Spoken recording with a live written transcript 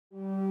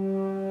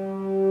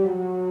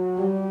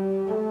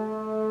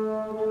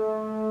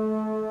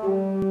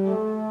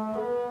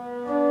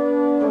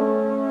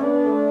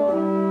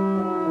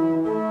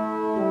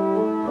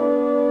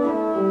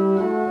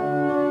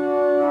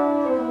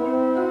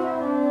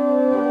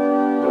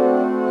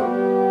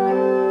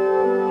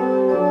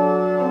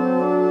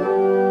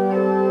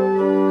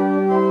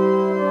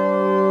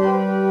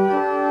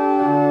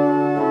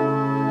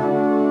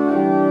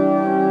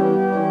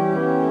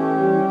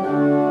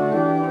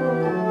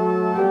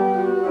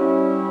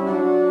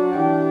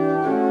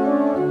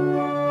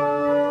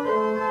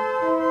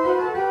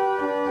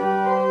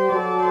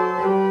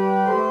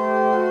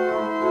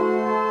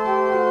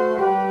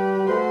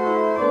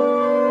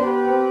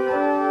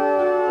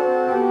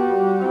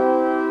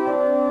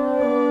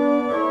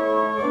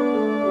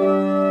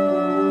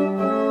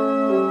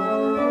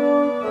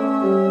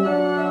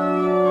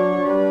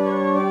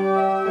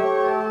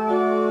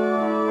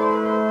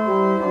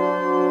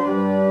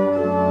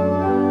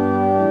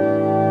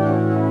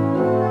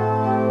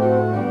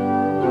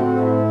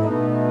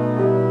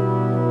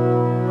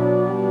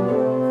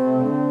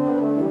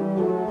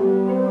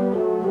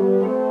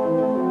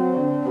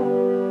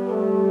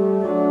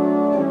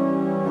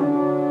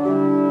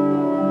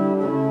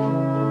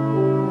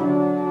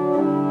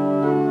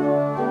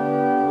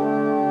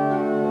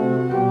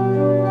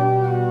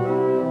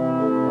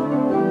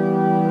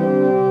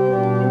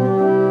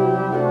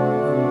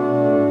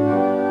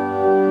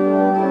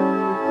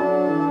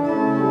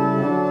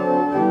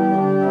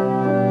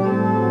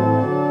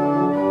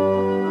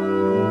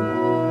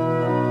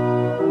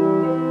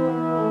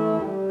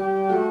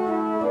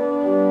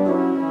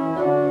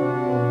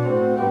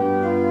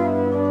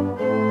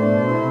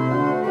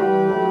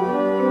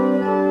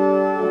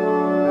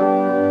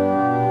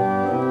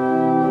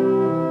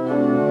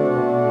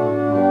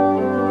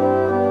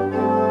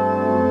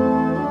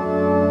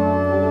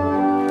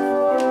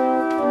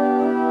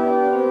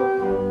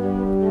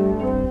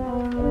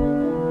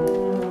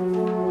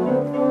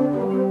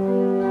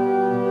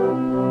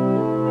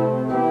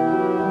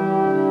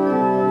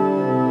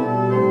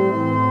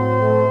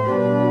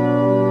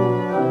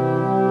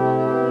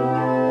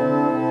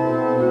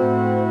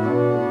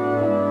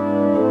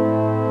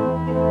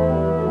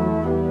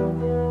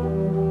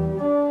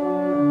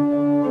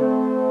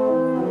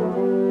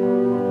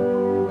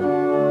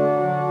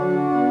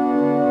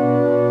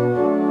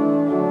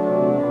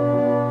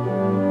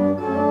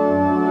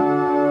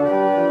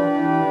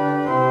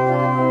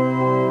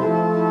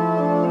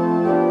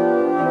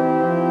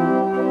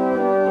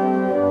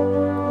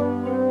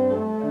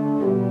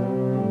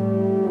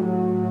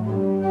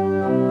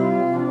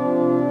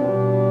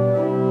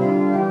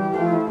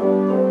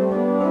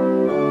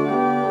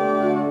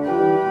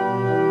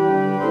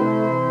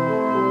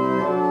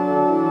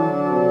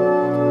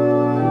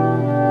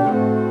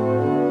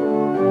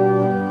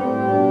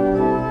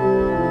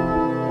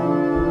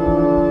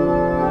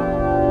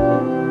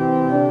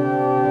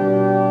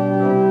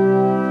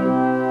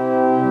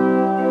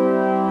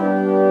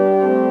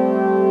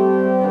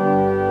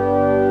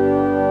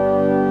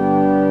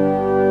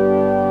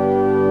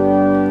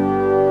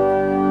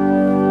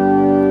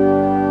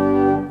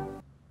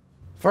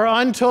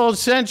untold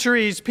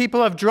centuries,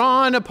 people have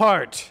drawn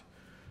apart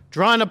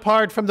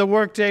from the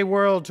workday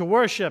world to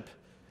worship,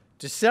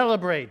 to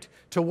celebrate,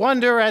 to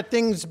wonder at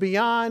things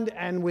beyond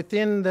and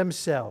within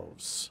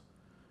themselves.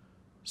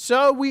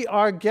 So we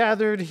are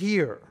gathered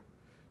here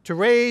to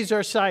raise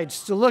our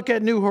sights, to look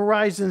at new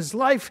horizons.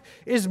 Life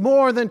is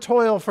more than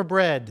toil for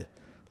bread.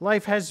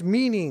 Life has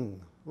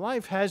meaning.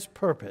 Life has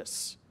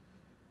purpose.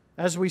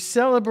 As we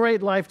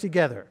celebrate life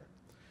together,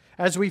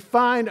 as we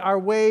find our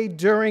way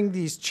during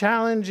these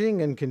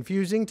challenging and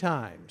confusing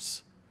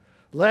times,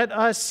 let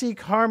us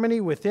seek harmony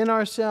within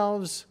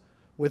ourselves,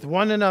 with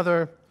one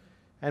another,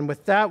 and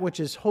with that which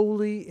is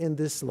holy in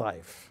this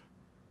life,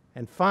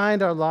 and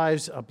find our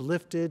lives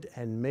uplifted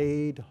and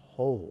made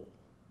whole.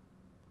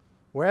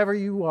 Wherever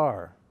you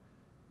are,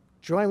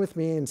 join with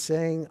me in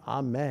saying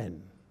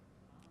Amen.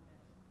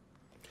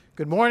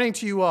 Good morning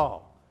to you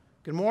all.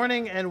 Good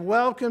morning and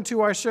welcome to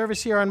our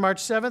service here on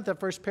March 7th at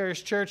First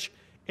Parish Church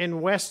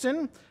in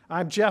Weston.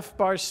 I'm Jeff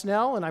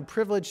Barz-Snell, and I'm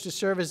privileged to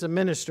serve as a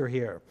minister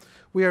here.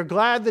 We are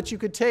glad that you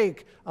could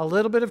take a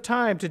little bit of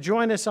time to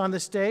join us on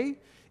this day.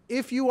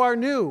 If you are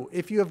new,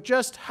 if you have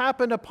just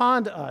happened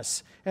upon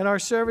us in our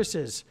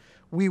services,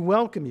 we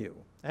welcome you.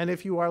 And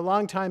if you are a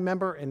longtime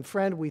member and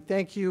friend, we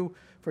thank you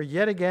for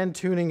yet again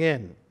tuning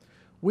in.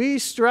 We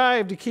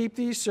strive to keep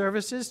these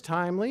services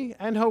timely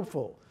and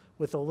hopeful,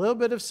 with a little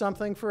bit of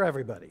something for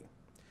everybody.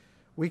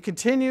 We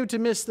continue to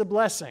miss the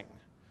blessing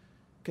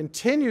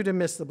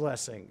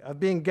of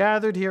being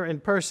gathered here in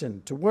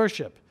person to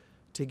worship,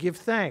 to give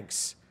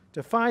thanks,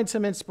 to find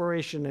some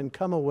inspiration and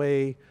come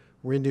away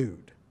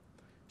renewed.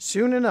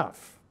 Soon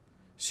enough,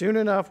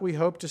 we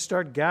hope to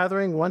start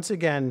gathering once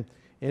again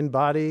in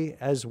body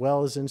as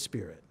well as in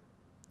spirit.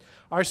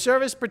 Our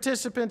service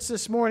participants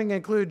this morning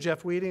include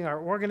Jeff Weeding, our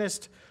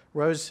organist,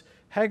 Rose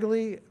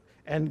Hegley,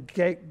 and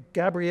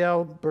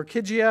Gabrielle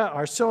Burkigia,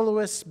 our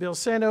soloists, Bill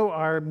Sano,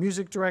 our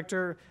music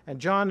director, and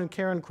John and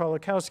Karen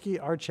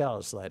Krolakowski, our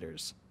chalice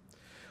lighters.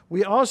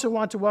 We also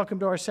want to welcome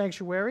to our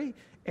sanctuary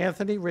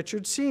Anthony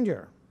Richards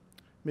Sr.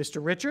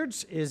 Mr.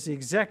 Richards is the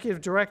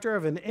executive director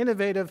of an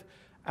innovative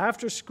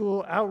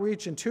after-school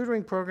outreach and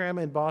tutoring program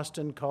in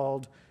Boston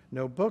called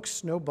No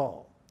Books, No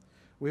Ball.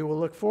 We will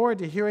look forward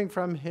to hearing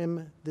from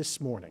him this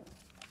morning.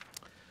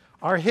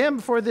 Our hymn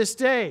for this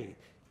day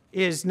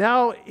is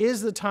Now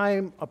Is the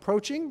Time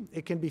Approaching.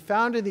 It can be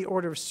found in the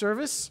order of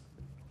service.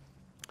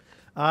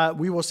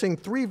 We will sing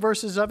 3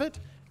 verses of it,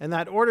 and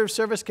that order of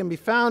service can be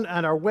found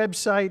on our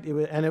website,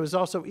 and it was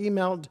also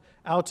emailed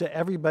out to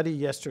everybody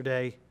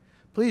yesterday.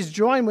 Please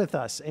join with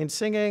us in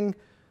singing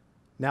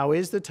Now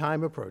Is the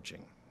Time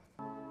Approaching.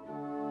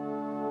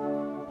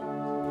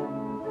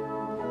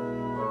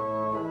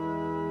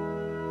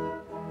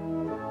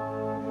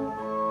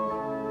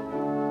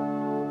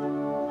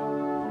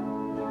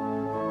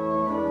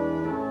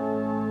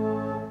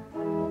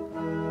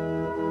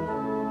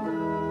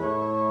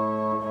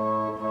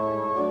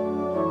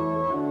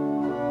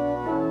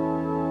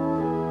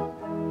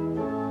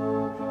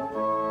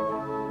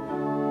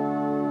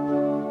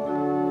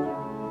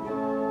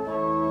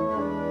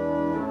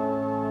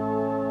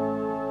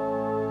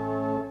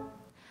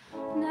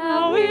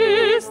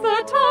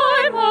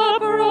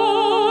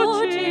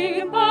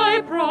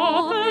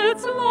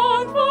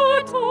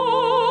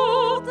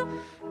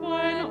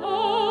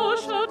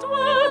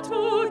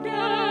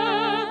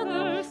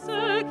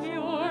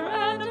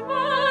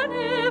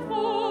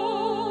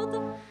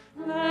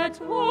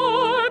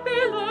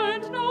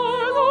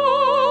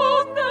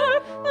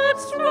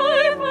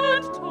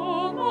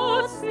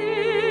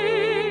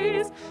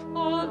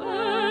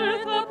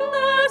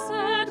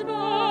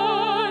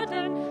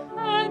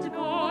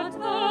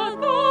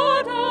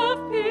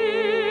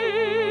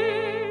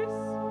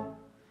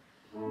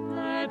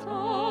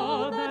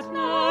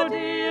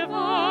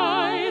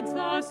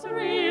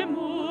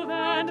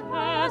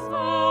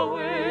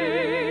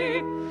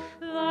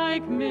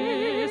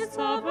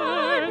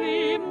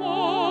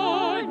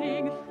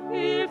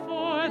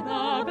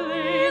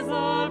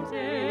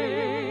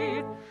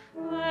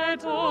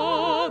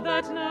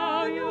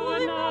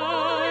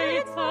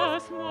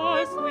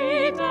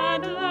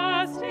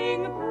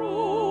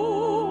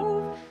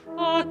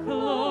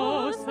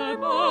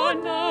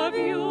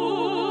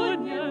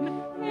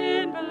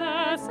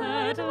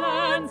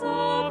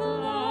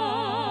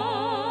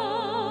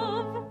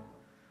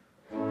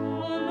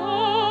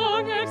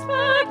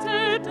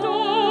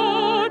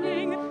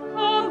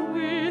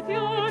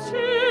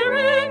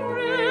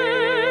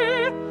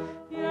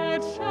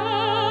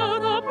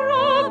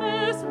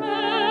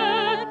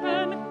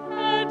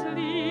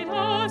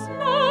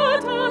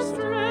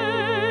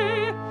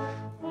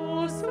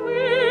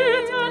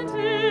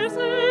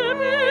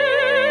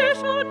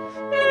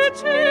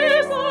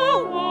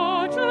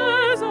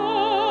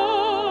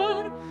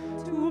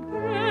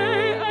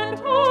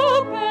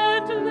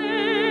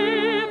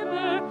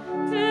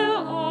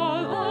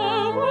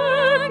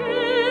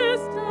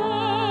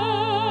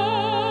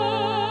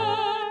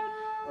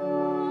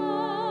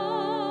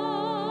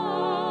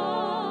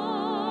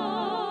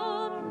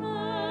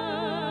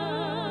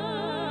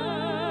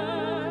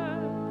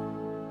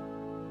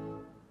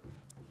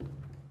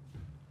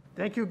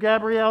 Thank you,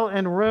 Gabrielle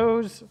and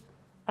Rose.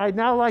 I'd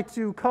now like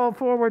to call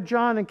forward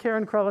John and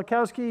Karen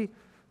Krolikowski,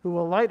 who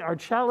will light our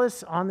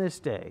chalice on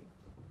this day.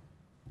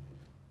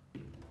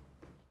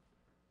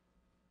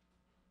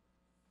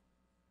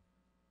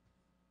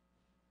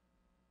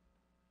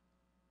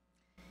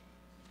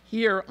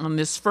 Here on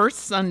this first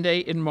Sunday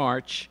in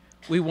March,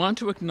 we want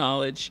to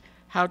acknowledge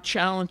how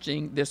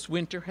challenging this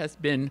winter has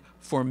been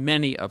for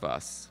many of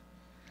us.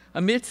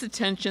 Amidst the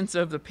tensions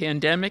of the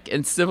pandemic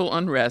and civil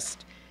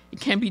unrest, it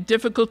can be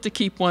difficult to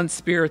keep one's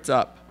spirits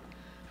up.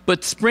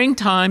 But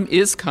springtime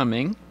is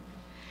coming,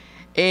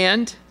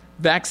 and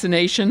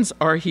vaccinations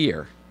are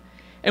here.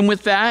 And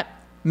with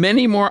that,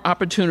 many more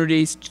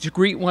opportunities to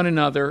greet one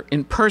another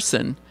in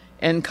person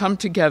and come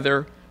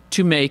together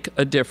to make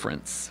a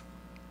difference.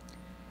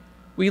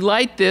 We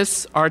light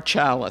this, our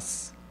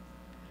chalice.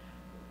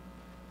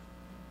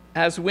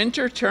 As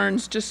winter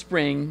turns to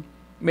spring,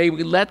 may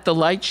we let the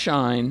light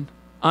shine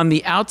on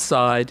the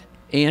outside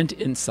and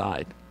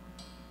inside.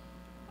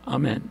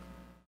 Amen.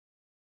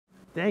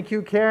 Thank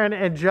you, Karen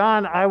and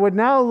John. I would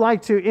now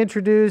like to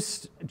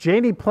introduce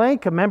Janie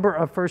Plank, a member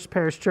of First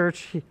Parish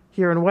Church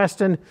here in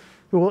Weston,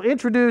 who will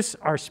introduce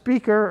our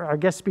speaker, our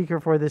guest speaker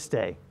for this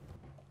day.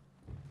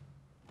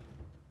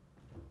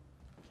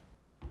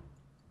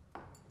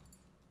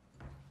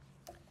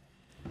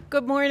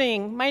 Good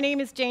morning. My name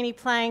is Janie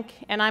Plank,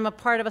 and I'm a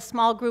part of a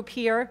small group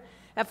here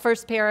at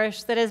First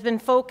Parish that has been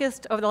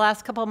focused over the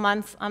last couple of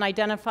months on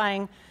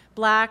identifying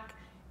Black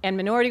and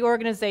minority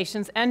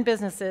organizations and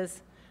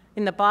businesses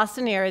in the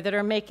Boston area that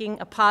are making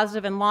a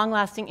positive and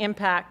long-lasting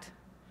impact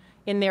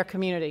in their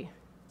community.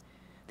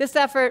 This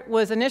effort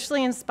was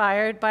initially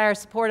inspired by our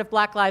support of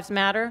Black Lives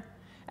Matter,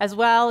 as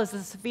well as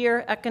the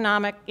severe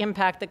economic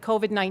impact that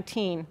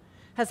COVID-19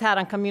 has had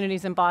on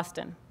communities in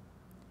Boston.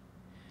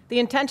 The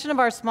intention of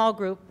our small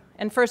group,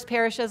 and First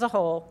Parish as a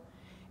whole,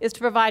 is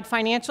to provide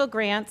financial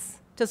grants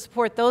to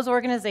support those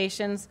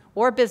organizations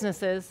or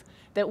businesses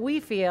that we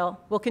feel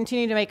will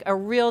continue to make a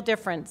real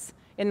difference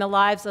in the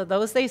lives of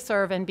those they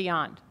serve and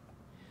beyond.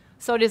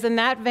 So it is in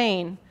that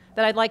vein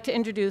that I'd like to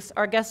introduce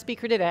our guest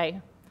speaker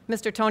today,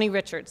 Mr. Tony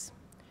Richards.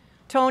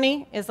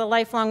 Tony is a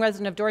lifelong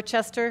resident of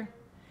Dorchester.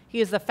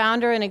 He is the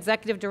founder and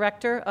executive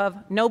director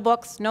of No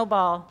Books, No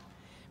Ball,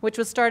 which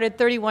was started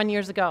 31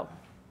 years ago.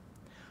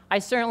 I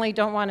certainly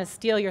don't want to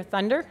steal your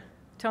thunder,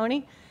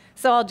 Tony,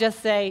 so I'll just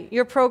say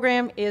your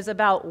program is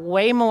about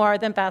way more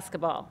than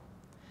basketball.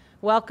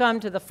 Welcome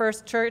to the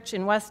First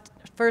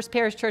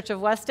Parish Church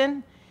of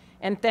Weston,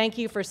 and thank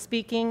you for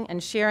speaking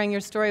and sharing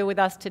your story with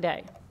us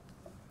today.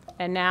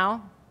 And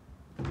now,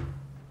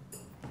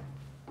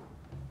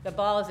 the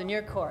ball is in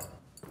your court.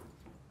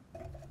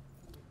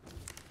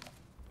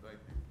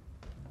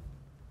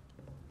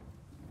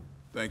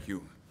 Thank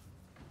you.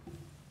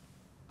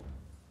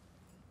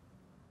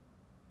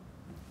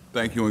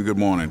 Thank you and good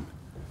morning.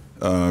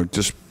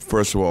 Just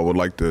first of all, I would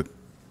like to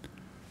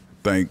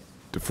thank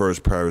the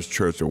First Parish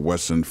Church of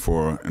Weston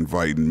for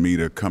inviting me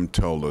to come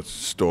tell the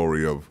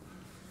story of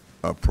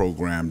a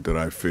program that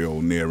I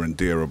feel near and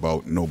dear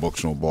about, No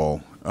Books, No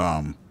Ball.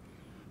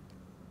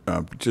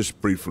 Just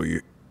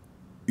briefly,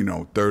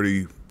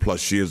 30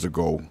 plus years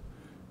ago,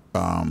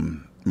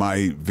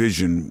 my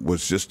vision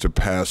was just to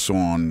pass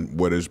on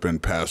what has been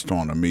passed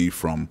on to me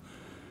from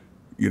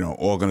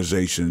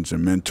organizations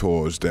and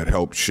mentors that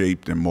helped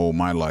shape and mold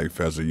my life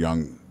as a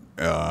young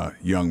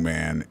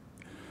man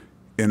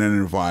in an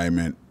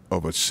environment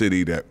of a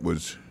city that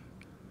was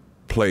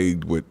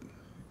plagued with,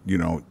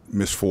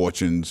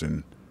 misfortunes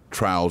and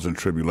trials and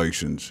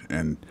tribulations.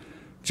 And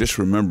just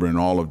remembering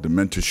all of the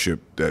mentorship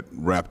that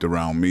wrapped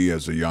around me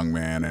as a young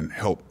man and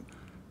helped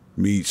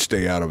me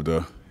stay out of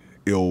the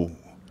ill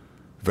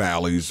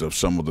valleys of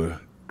some of the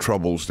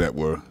troubles that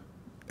were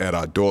at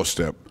our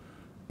doorstep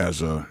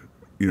as a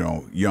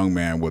young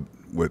man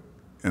with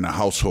in a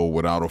household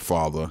without a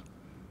father,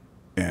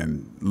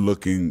 and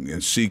looking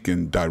and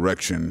seeking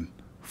direction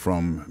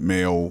from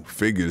male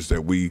figures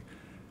that we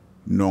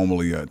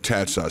normally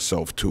attach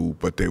ourselves to,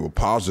 but they were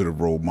positive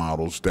role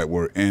models that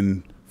were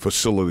in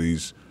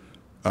facilities,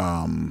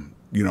 in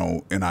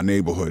our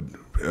neighborhood,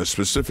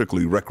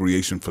 specifically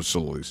recreation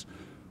facilities.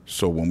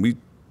 So when we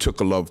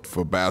took a love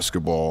for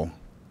basketball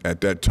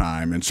at that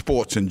time and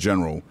sports in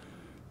general,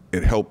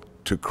 it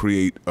helped to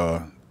create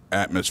a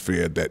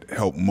atmosphere that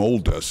helped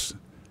mold us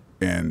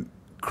and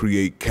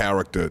create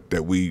character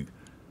that we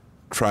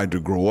tried to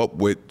grow up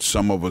with.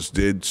 Some of us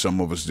did,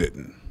 some of us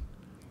didn't.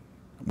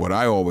 What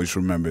I always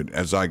remembered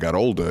as I got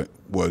older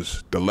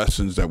was the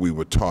lessons that we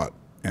were taught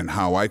and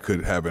how I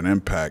could have an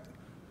impact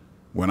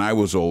when I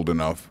was old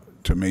enough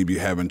to maybe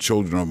having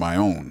children of my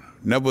own.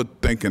 Never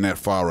thinking that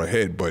far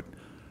ahead, but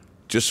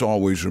just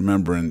always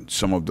remembering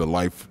some of the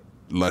life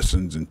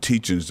lessons and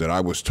teachings that I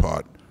was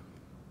taught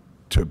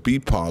to be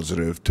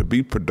positive, to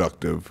be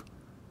productive,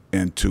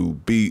 and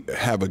to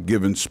have a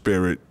giving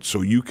spirit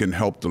so you can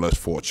help the less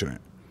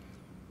fortunate.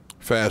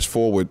 Fast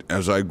forward,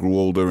 as I grew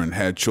older and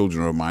had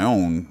children of my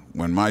own,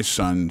 when my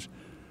son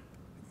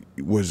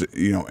was,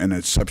 an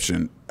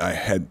exception, I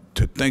had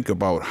to think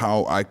about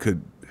how I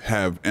could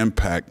have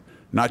impact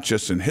not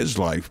just in his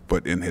life,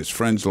 but in his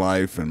friends'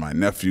 life and my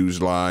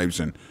nephew's lives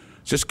and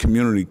just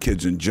community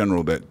kids in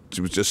general that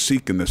was just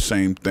seeking the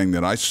same thing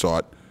that I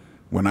sought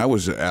when I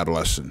was an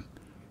adolescent.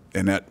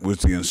 And that was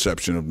the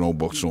inception of No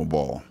Books, No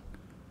Ball.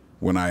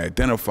 When I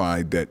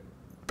identified that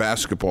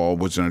basketball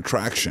was an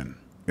attraction,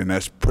 and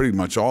that's pretty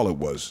much all it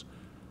was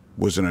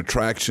an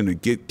attraction to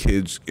get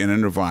kids in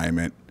an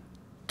environment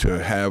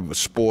to have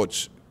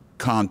sports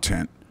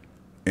content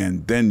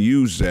and then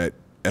use that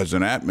as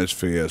an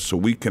atmosphere so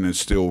we can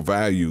instill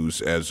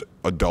values as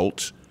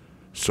adults.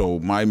 So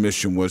my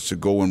mission was to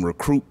go and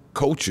recruit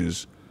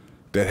coaches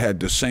that had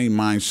the same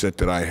mindset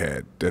that I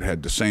had, that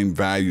had the same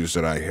values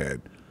that I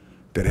had,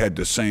 that had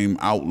the same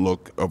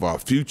outlook of our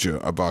future,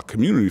 of our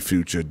community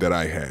future that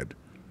I had.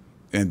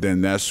 And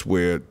then that's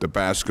where the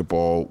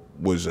basketball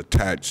was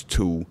attached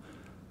to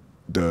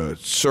the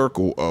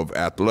circle of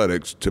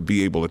athletics to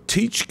be able to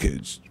teach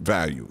kids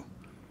value.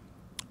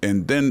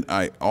 And then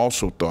I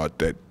also thought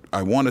that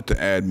I wanted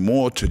to add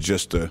more to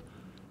just the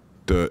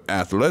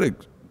athletic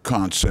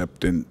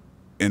concept and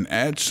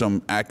add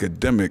some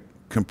academic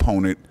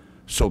component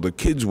so the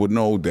kids would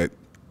know that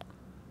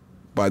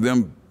by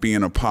them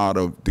being a part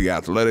of the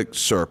athletic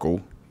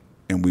circle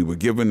and we were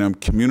giving them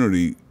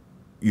community,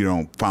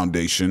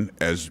 foundation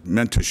as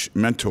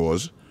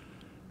mentors,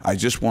 I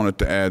just wanted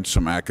to add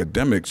some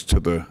academics to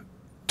the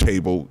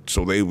table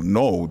so they would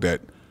know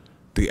that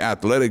the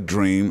athletic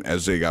dream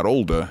as they got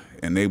older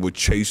and they would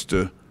chase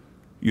the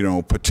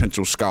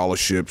potential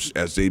scholarships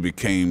as they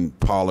became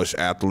polished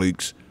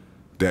athletes,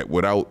 that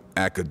without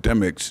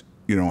academics,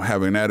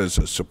 having that as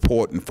a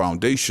support and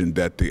foundation,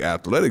 that the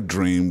athletic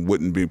dream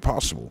wouldn't be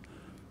possible.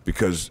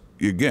 Because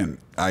again,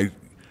 I,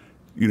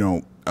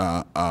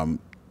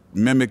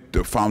 mimicked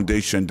the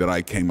foundation that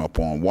I came up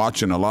on,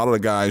 watching a lot of the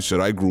guys that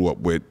I grew up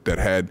with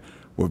that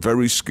were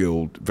very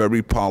skilled,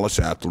 very polished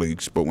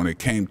athletes, but when it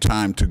came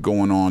time to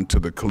going on to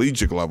the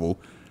collegiate level,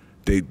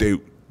 they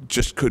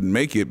just couldn't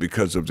make it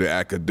because of their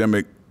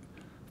academic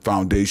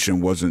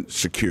foundation wasn't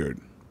secured.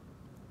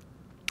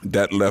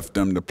 That left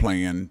them to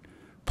playing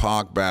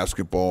park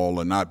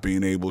basketball and not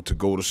being able to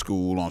go to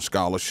school on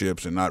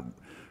scholarships and not,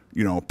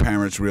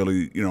 parents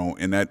really,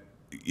 in that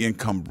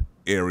income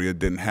area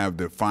didn't have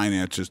the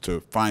finances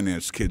to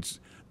finance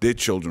their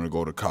children to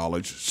go to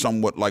college,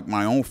 somewhat like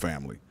my own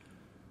family.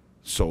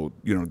 So,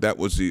 that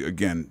was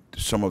again,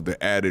 some of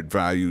the added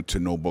value to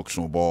No Books,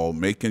 No Ball,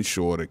 making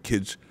sure that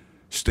kids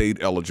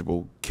stayed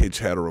eligible. Kids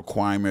had a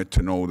requirement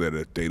to know that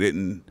if they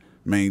didn't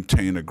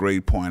maintain a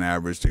grade point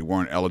average, they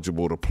weren't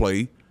eligible to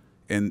play.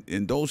 And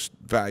those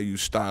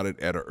values started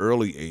at an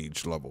early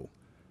age level,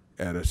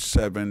 at a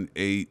 7,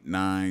 8,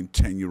 9,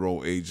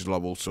 10-year-old age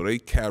level. So they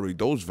carried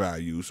those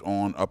values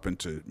on up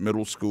into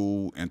middle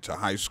school, into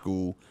high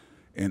school,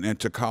 and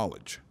into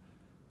college.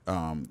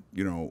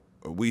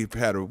 We've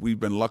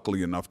been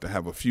lucky enough to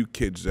have a few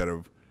kids that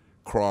have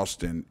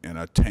crossed and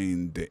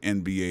attained the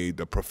NBA,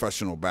 the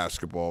professional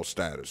basketball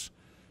status.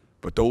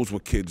 But those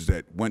were kids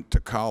that went to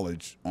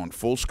college on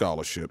full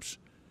scholarships.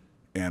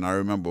 And I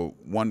remember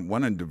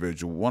one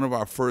individual, one of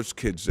our first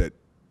kids that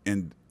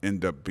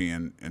ended up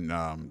being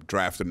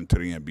drafted into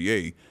the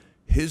NBA,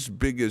 his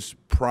biggest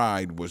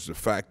pride was the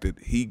fact that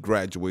he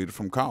graduated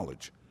from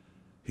college.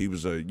 He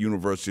was a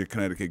University of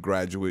Connecticut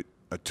graduate,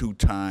 a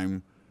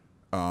two-time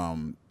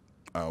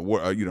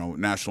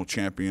national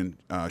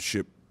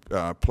championship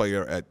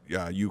player at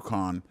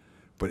UConn.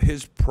 But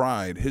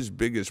his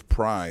biggest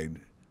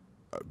pride,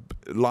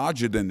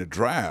 larger than the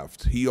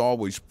draft, he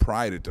always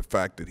prided the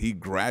fact that he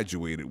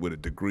graduated with a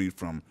degree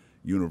from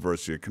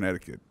University of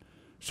Connecticut.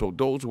 So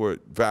those were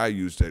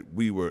values that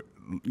we were,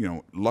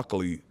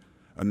 luckily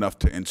enough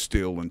to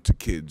instill into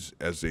kids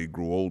as they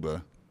grew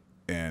older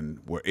and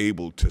were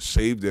able to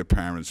save their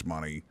parents'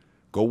 money,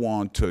 go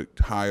on to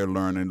higher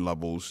learning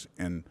levels,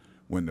 and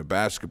when the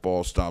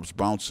basketball stops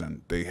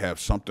bouncing, they have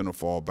something to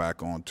fall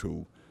back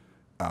onto,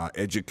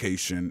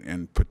 education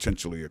and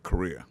potentially a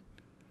career.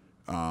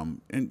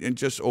 And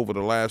just over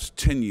the last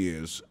 10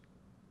 years,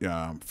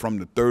 from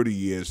the 30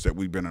 years that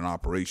we've been in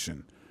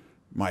operation,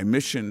 my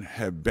mission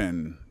have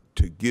been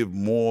to give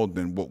more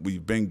than what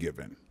we've been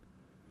given,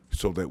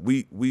 so that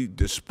we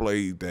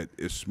display that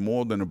it's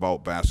more than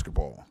about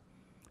basketball.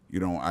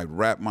 I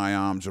wrap my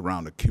arms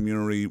around the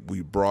community.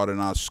 We broaden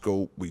our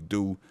scope.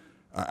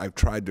 I've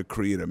tried to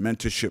create a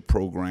mentorship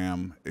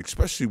program,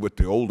 especially with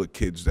the older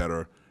kids that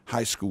are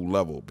high school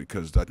level,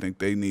 because I think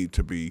they need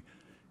to be,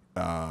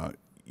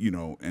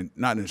 and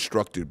not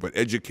instructed, but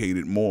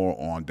educated more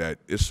on that.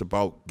 It's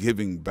about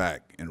giving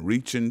back and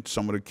reaching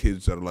some of the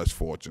kids that are less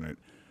fortunate,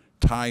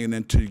 tying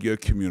into your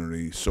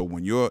community, so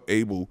when you're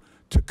able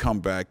to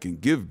come back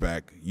and give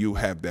back, you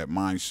have that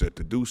mindset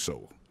to do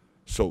so.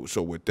 So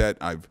with that,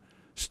 I've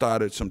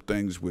started some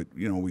things with,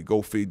 we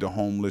go feed the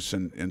homeless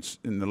in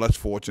the less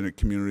fortunate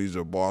communities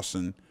of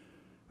Boston.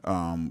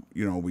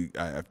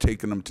 I've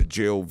taken them to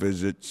jail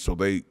visits so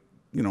they,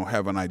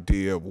 have an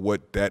idea of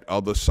what that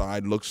other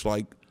side looks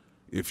like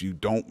if you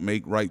don't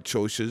make right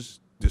choices.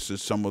 This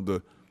is some of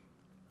the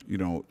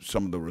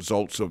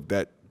results of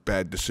that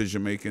bad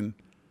decision making.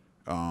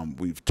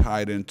 We've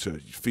tied into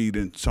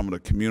feeding some of the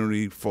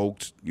community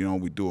folks. You know,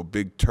 we do a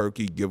big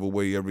turkey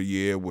giveaway every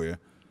year where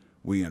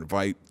we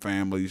invite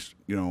families,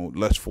 you know,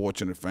 less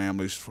fortunate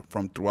families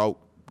from throughout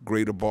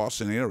greater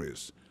Boston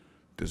areas.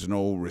 There's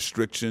no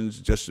restrictions,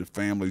 just if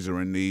families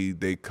are in need,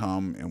 they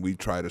come and we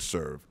try to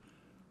serve.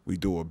 We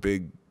do a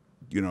big,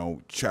 you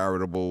know,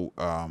 charitable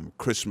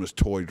Christmas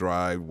toy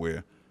drive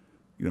where,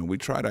 you know, we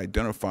try to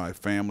identify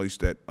families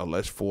that are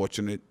less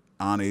fortunate,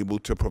 unable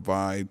to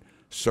provide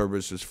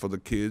services for the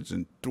kids.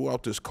 And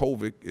throughout this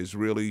COVID is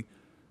really,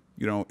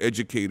 you know,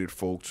 educated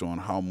folks on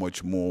how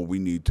much more we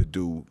need to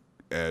do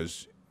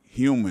as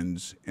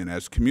humans and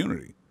as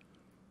community.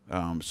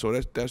 So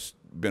that's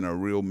been a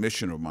real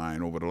mission of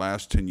mine over the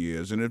last 10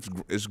 years, and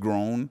it's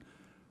grown.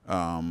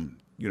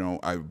 You know,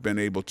 I've been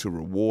able to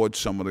reward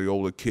some of the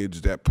older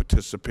kids that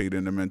participate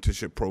in the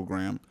mentorship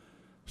program.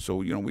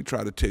 So, you know, we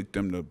try to take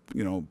them to,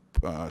 you know,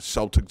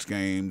 Celtics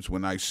games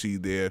when I see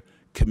their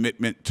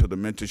commitment to the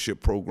mentorship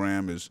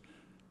program is,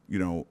 you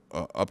know,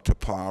 up to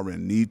par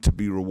and need to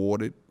be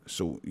rewarded.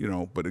 So, you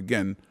know, but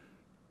again,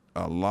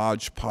 a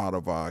large part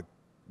of our,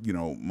 you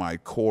know, my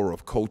core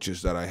of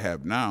coaches that I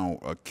have now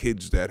are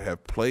kids that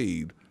have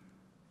played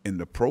in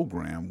the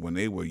program when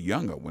they were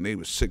younger, when they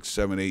were 6,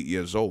 7, 8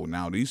 years old.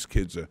 Now these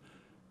kids are,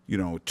 you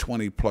know,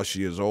 20 plus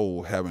years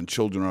old, having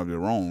children of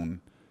their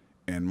own.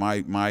 And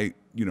my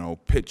you know,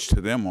 pitch to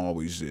them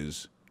always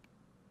is,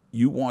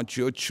 you want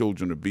your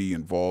children to be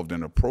involved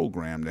in a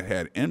program that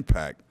had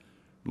impact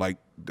like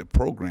the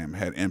program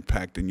had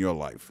impact in your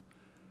life.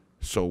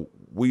 So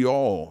we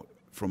all,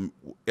 from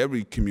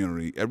every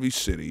community, every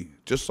city,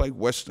 just like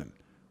Weston,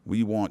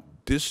 we want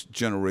this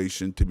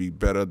generation to be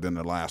better than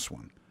the last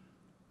one.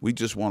 We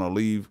just want to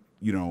leave,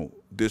 you know,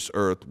 this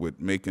earth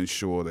with making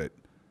sure that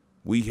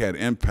we had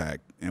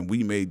impact and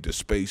we made the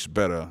space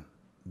better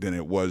than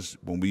it was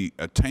when we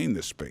attained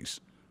this space.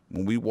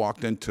 When we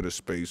walked into the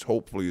space,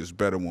 hopefully it's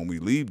better when we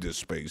leave this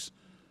space.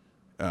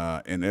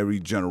 And every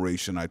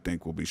generation, I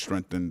think, will be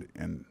strengthened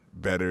and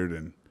bettered,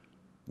 and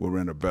we're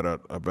in a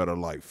better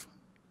life.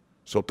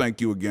 So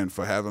thank you again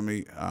for having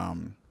me.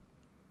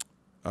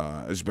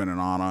 It's been an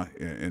honor,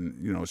 and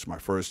you know, it's my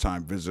first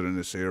time visiting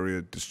this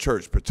area, this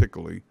church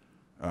particularly.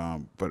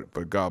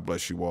 But God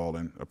bless you all,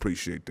 and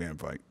appreciate the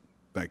invite.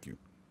 Thank you.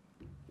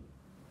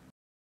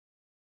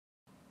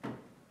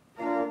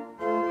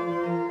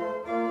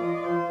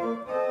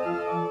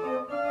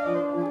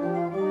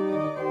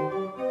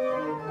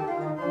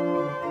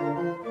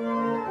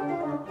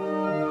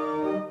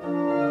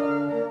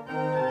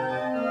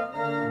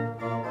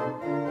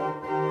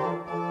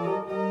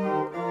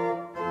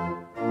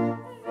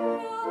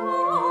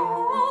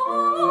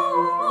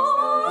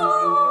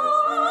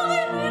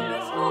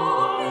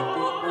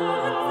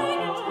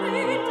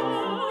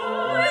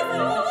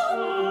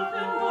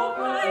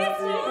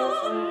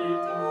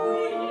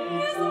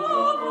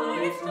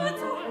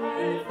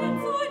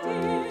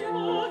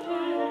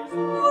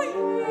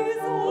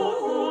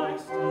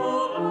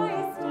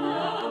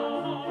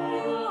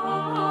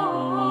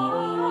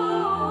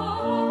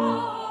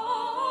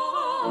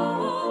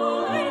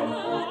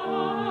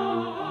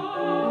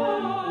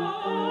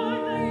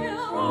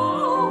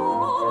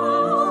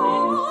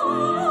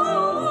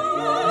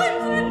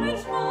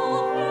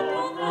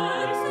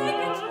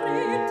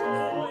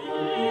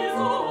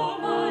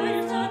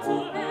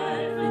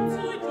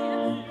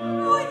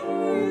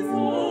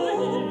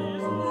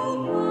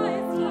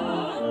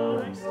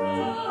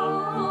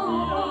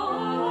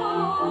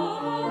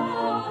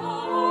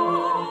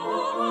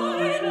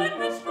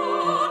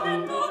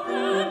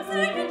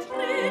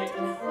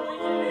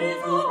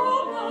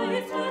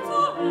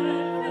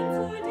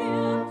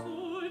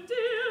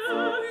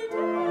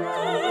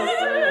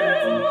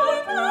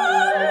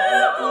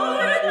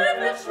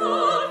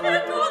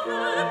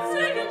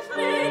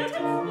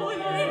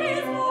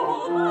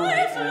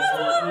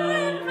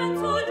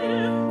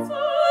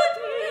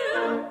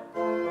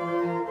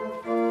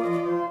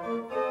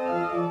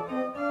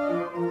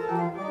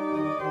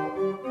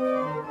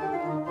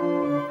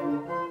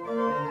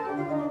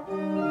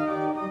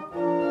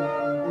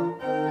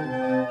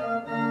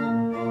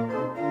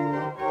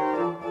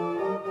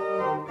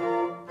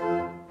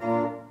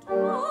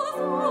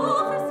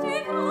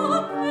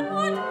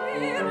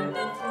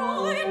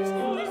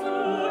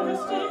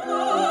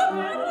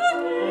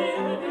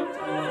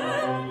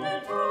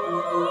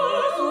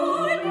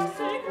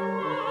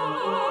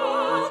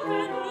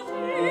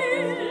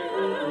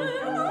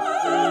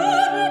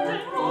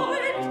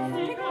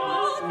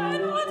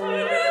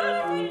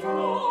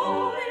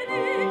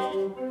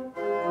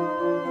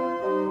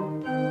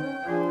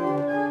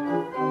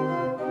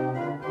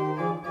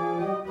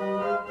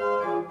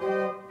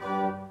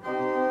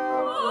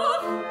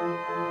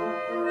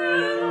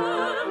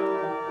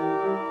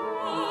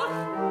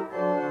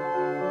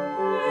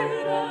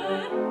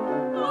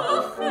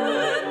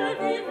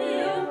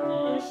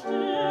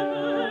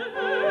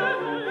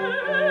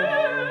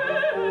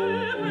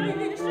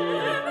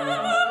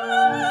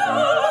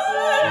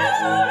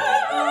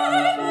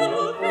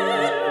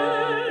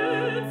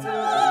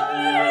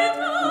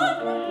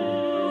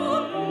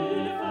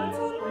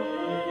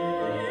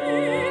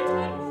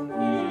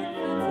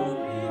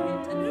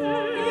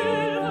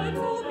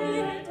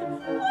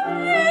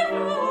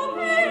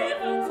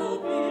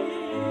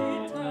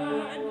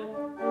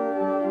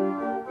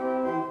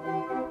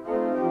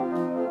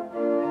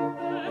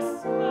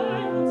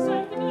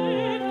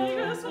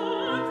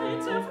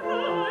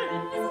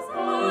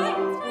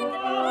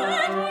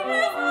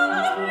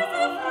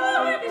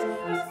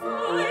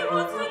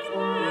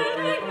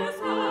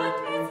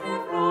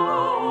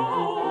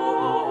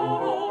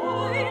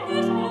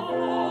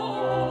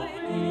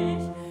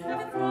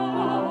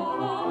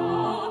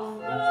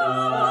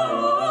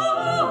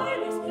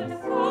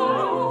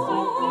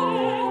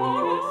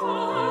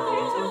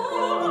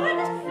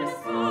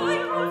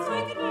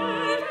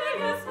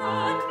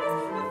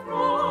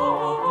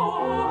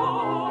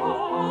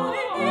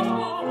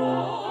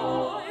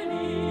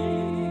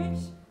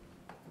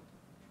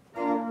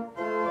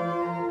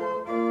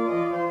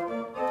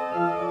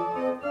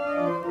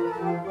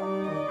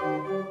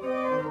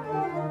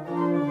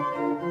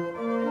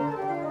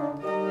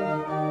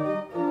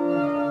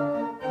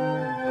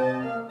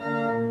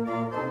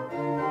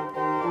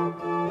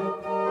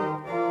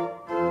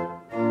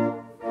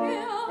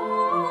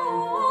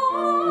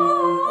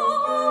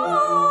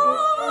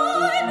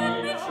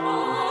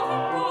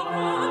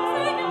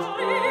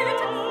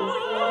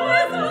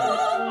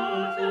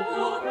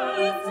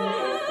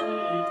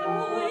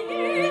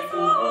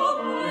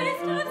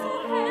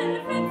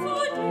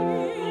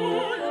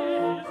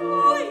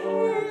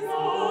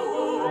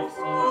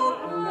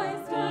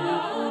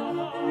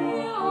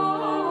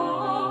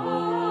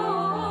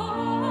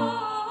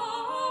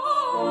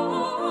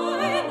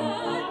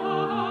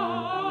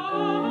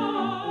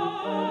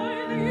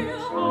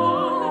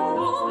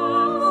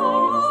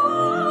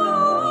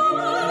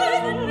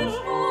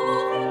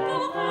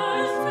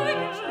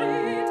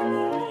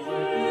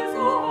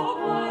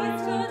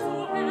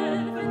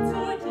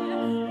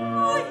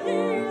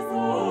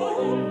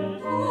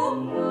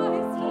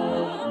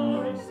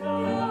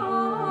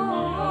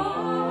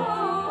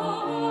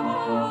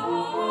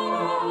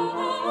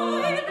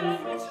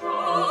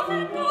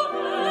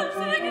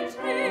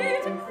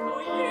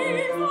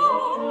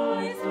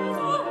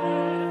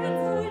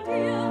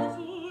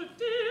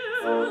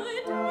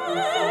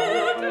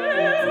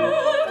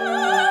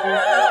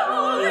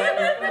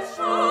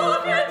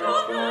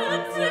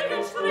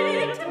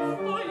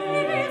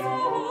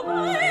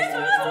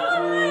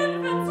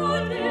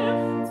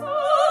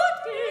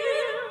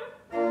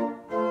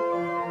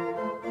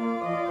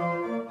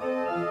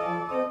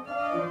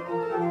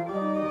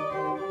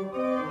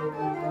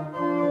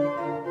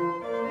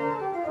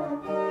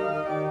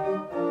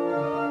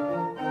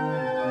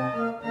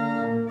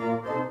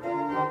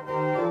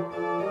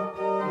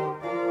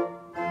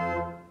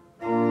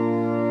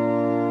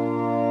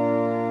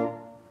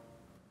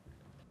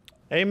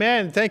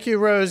 Amen. Thank you,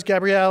 Rose,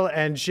 Gabrielle,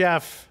 and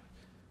Jeff,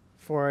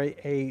 for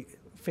a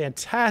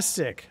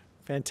fantastic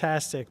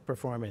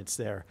performance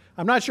there.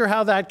 I'm not sure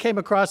how that came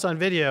across on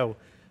video,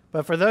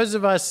 but for those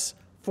of us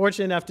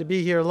fortunate enough to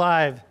be here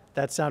live,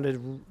 that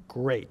sounded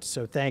great,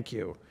 so thank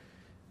you.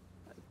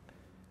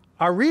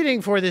 Our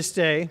reading for this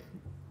day,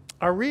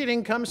 our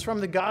reading comes from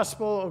the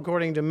Gospel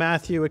according to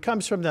Matthew. It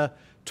comes from the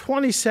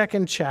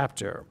 22nd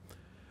chapter.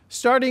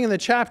 Starting in the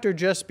chapter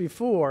just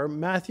before,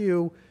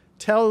 Matthew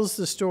tells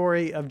the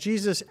story of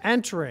Jesus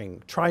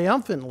entering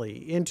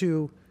triumphantly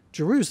into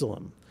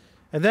Jerusalem.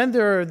 And then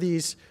there are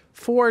these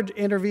 4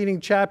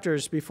 intervening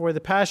chapters before the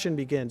Passion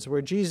begins,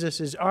 where Jesus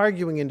is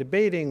arguing and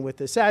debating with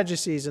the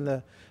Sadducees and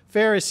the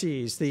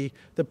Pharisees, the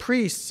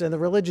priests and the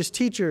religious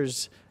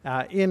teachers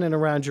in and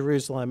around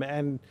Jerusalem,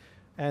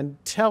 and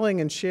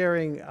telling and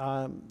sharing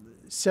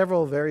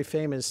several very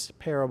famous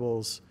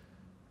parables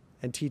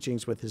and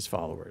teachings with his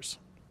followers.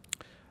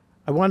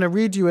 I want to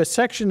read you a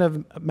section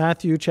of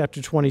Matthew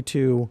chapter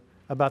 22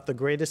 about the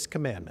greatest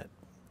commandment.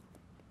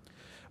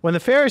 When the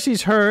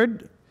Pharisees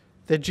heard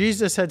that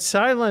Jesus had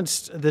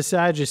silenced the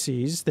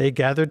Sadducees, they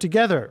gathered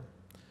together,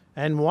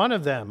 and one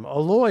of them, a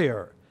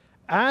lawyer,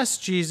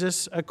 asked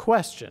Jesus a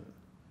question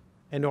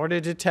in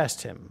order to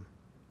test him.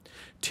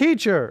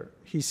 "Teacher,"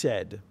 he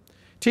said,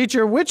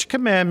 "Teacher, which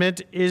commandment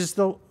in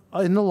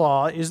the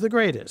law is the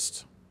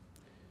greatest?"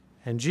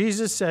 And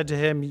Jesus said to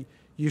him,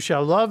 "You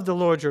shall love the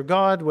Lord your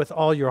God with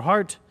all your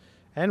heart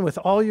and with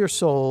all your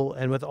soul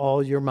and with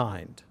all your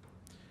mind.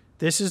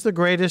 This is the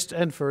greatest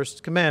and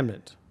first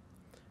commandment.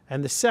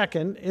 And the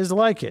second is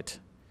like it.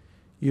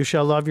 You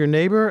shall love your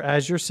neighbor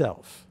as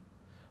yourself.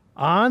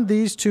 On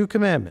these 2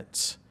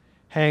 commandments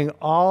hang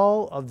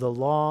all of the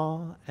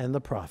law and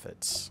the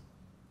prophets."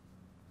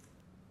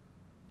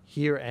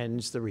 Here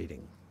ends the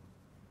reading.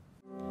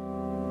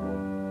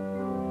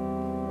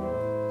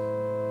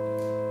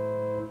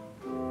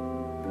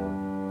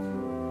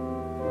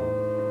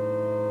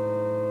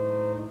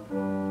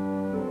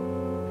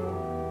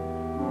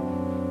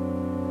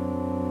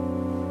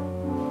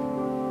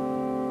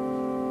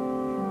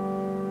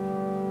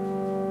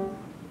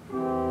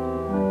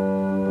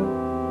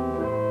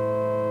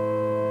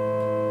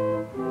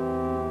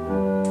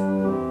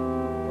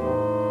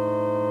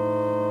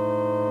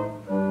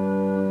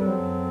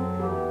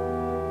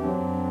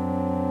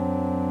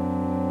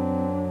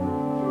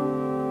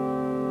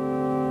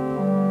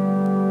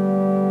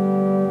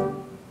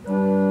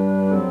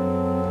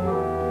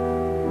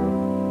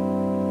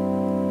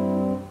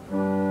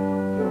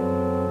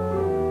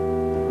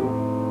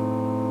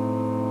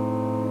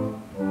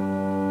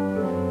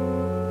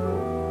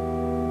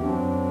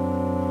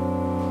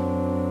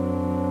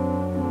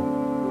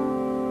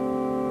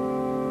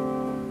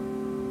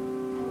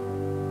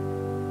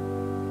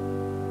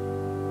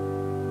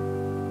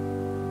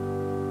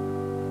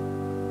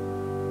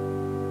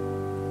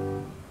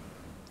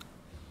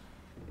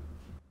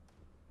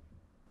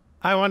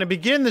 I want to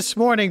begin this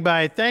morning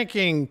by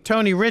thanking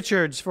Tony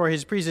Richards for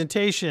his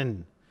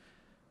presentation.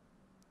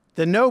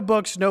 The No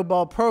Books, No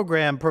Ball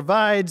program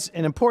provides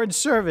an important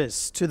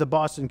service to the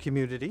Boston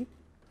community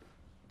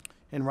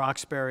in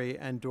Roxbury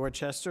and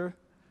Dorchester.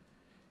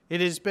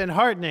 It has been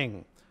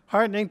heartening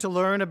to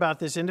learn about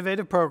this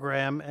innovative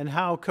program and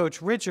how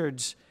Coach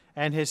Richards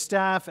and his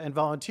staff and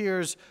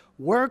volunteers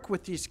work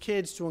with these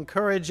kids to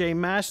encourage a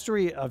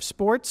mastery of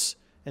sports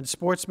and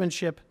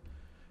sportsmanship,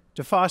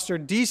 to foster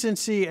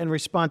decency and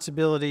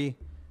responsibility,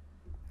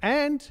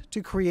 and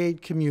to create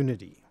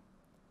community.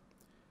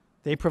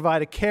 They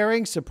provide a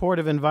caring,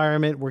 supportive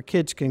environment where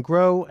kids can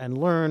grow and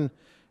learn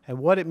and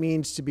what it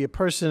means to be a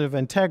person of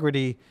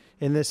integrity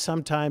in this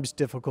sometimes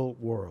difficult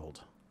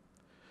world.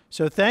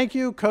 So thank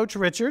you, Coach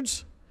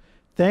Richards.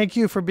 Thank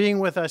you for being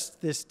with us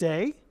this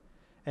day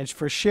and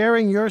for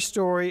sharing your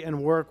story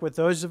and work with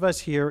those of us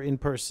here in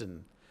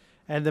person,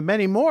 and the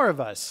many more of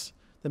us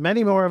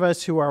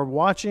who are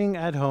watching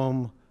at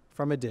home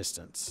from a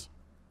distance.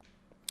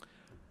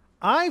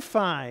 I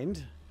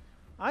find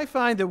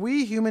that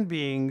we human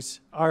beings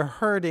are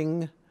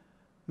herding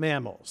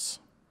mammals.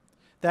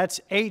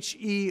 That's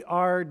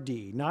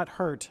H-E-R-D, not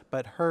hurt,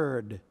 but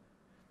herd.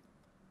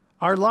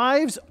 Our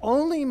lives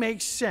only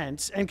make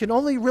sense and can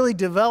only really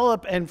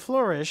develop and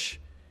flourish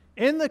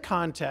in the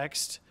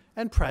context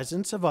and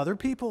presence of other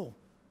people.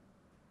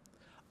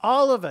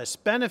 All of us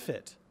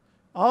benefit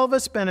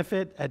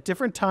at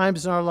different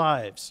times in our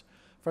lives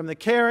from the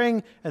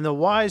caring and the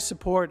wise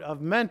support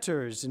of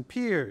mentors and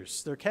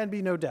peers, there can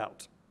be no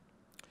doubt.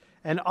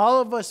 And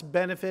all of us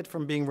benefit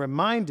from being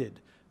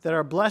reminded that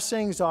our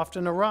blessings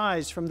often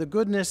arise from the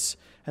goodness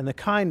and the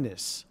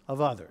kindness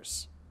of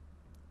others.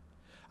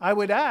 I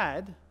would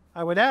add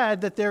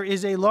that there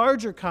is a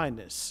larger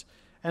kindness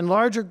and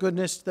larger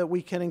goodness that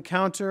we can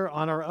encounter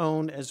on our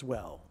own as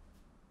well.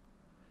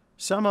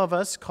 Some of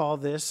us call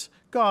this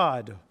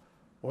God,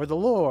 or the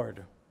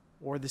Lord,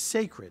 or the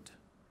sacred,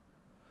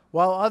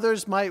 while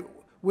others might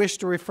wish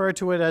to refer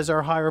to it as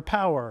our higher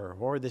power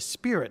or the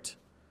spirit,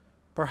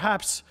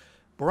 perhaps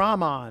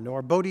Brahman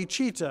or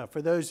Bodhicitta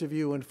for those of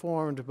you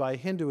informed by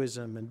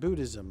Hinduism and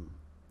Buddhism.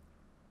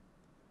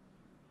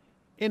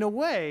 In a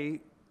way,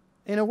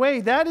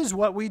 that is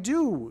what we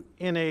do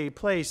in a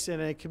place,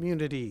 in a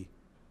community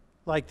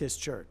like this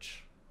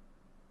church.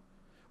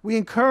 We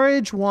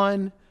encourage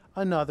one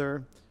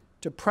another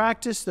to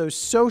practice those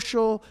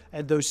social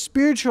and those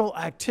spiritual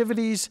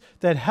activities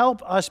that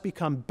help us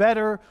become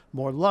better,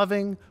 more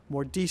loving,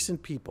 more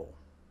decent people.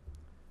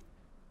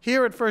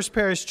 Here at First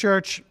Parish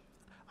Church,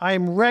 I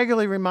am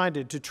regularly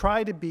reminded to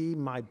try to be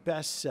my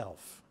best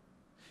self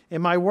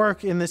in my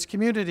work in this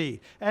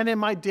community and in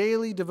my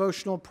daily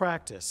devotional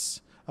practice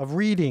of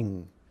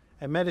reading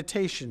and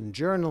meditation,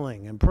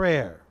 journaling, and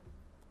prayer.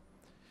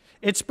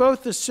 It's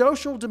both the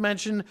social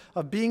dimension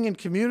of being in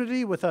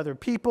community with other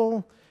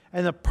people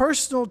and the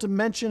personal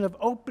dimension of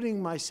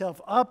opening myself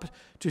up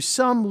to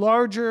some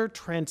larger,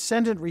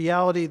 transcendent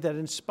reality that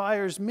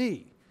inspires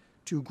me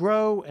to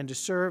grow and to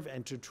serve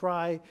and to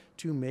try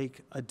to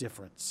make a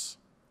difference.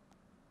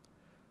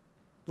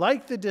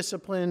 Like the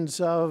disciplines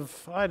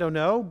of,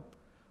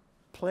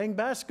 playing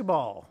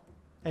basketball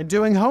and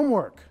doing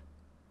homework,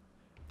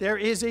 there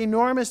is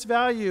enormous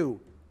value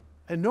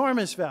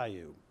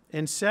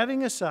in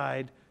setting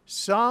aside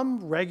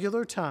some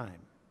regular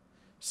time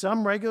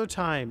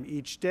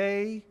each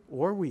day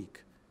or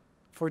week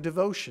for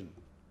devotion,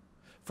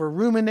 for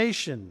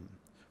rumination,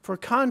 for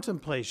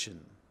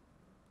contemplation.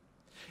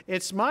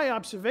 It's my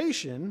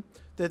observation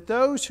that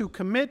those who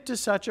commit to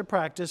such a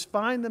practice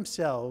find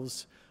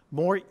themselves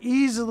more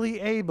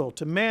easily able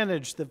to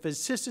manage the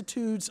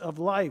vicissitudes of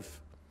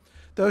life,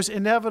 those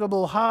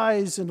inevitable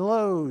highs and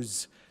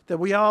lows that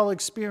we all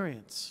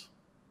experience.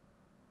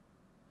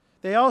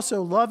 They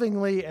also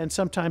lovingly and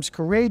sometimes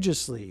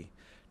courageously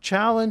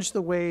challenge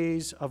the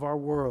ways of our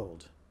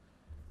world.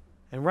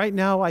 And right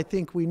now, I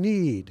think we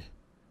need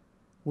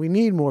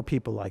more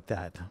people like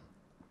that.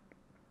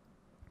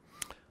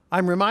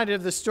 I'm reminded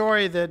of the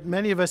story that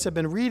many of us have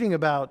been reading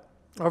about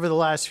over the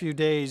last few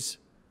days.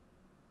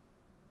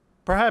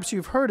 Perhaps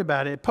you've heard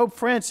about it. Pope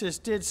Francis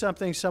did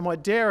something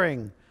somewhat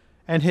daring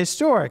and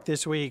historic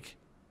this week.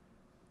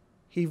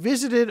 He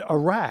visited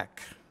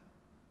Iraq.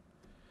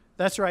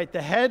 That's right,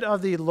 the head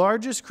of the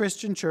largest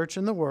Christian church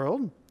in the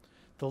world,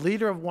 the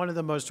leader of one of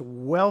the most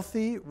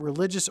wealthy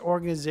religious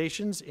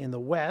organizations in the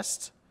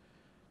West,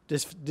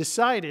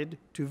 decided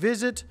to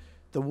visit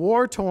the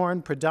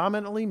war-torn,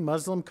 predominantly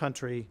Muslim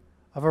country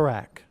of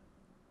Iraq.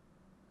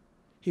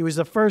 He was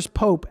the first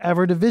pope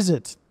ever to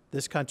visit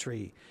this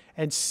country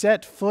and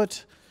set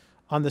foot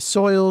on the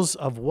soils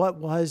of what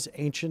was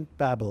ancient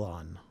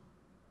Babylon.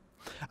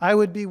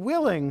 I'd be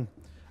willing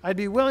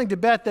to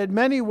bet that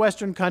many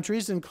Western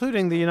countries,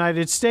 including the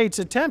United States,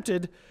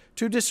 attempted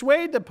to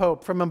dissuade the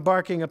Pope from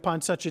embarking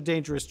upon such a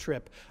dangerous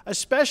trip,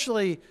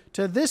 especially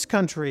to this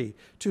country,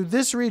 to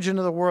this region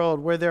of the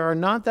world where there are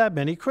not that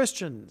many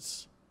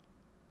Christians.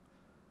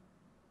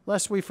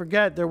 Lest we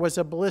forget, there was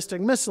a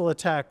ballistic missile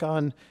attack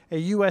on a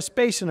U.S.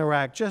 base in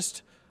Iraq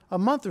just a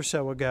month or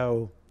so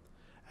ago.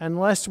 And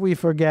lest we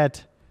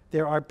forget,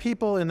 there are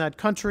people in that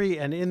country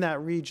and in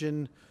that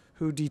region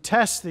who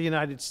detest the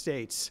United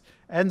States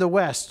and the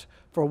West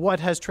for what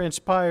has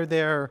transpired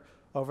there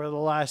over the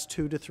last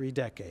 2 to 3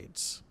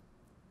 decades.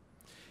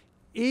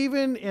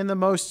 Even in the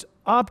most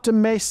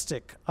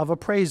optimistic of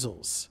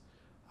appraisals,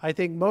 I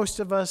think most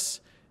of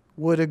us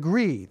would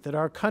agree that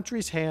our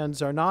country's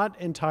hands are not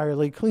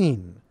entirely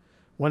clean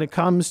when it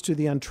comes to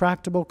the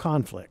intractable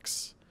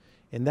conflicts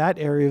in that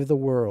area of the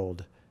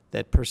world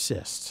that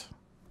persist.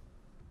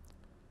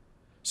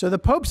 So the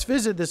Pope's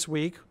visit this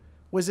week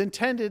was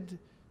intended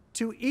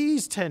to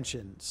ease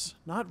tensions,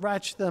 not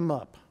ratchet them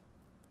up.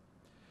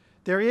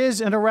 There is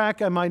in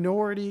Iraq a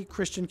minority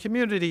Christian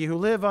community who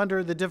live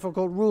under the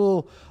difficult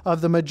rule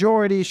of the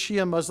majority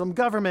Shia Muslim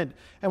government.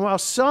 And while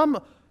some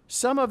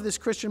of this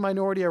Christian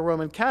minority are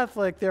Roman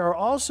Catholic, there are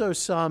also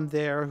some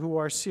there who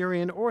are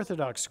Syrian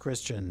Orthodox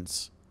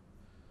Christians.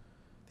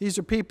 These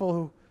are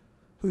people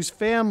whose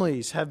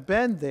families have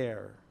been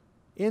there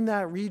in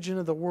that region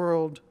of the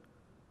world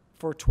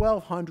for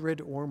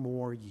 1,200 or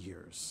more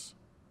years.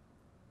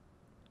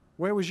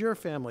 Where was your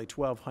family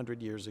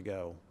 1,200 years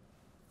ago?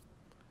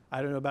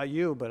 I don't know about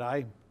you, but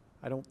I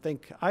don't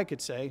think I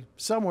could say.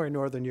 Somewhere in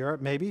Northern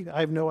Europe, maybe. I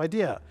have no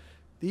idea.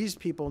 These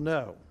people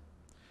know.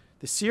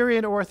 The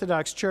Syrian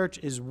Orthodox Church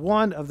is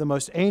one of the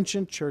most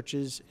ancient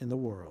churches in the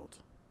world.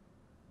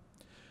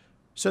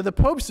 So the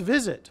Pope's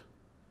visit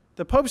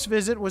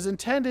was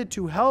intended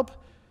to help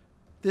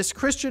this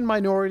Christian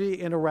minority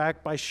in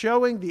Iraq by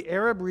showing the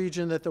Arab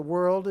region that the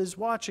world is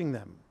watching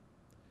them.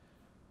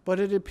 But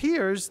it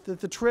appears that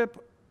the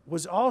trip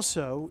is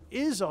also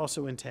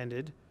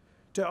intended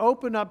to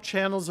open up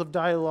channels of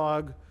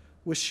dialogue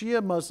with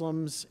Shia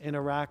Muslims in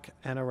Iraq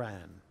and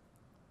Iran.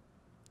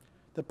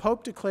 The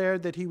Pope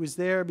declared that he was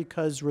there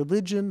because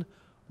religion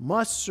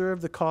must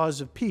serve the cause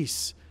of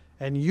peace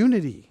and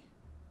unity.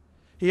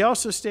 He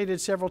also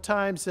stated several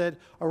times that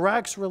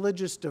Iraq's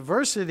religious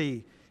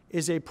diversity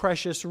is a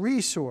precious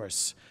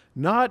resource,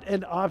 not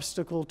an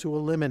obstacle to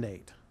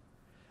eliminate,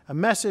 a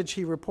message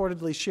he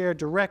reportedly shared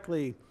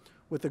directly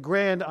with the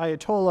Grand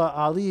Ayatollah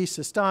Ali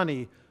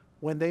Sistani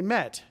when they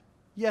met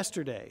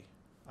yesterday,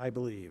 I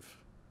believe.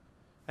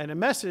 and a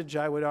message,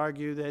 I would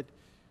argue, that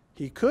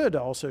he could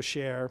also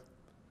share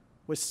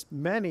with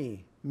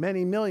many,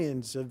 many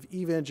millions of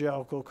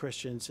evangelical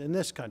Christians in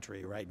this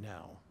country right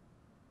now.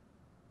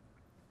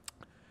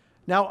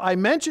 Now, I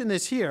mention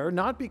this here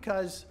not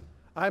because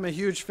I'm a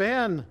huge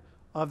fan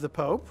of the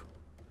Pope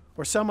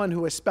or someone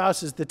who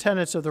espouses the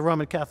tenets of the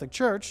Roman Catholic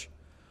Church,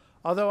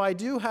 although I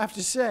do have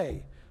to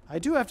say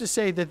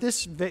that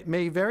this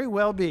may very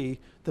well be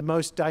the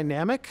most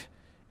dynamic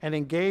and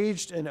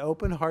engaged and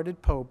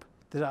open-hearted Pope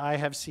that I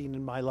have seen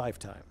in my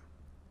lifetime.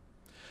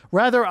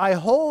 Rather, I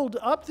hold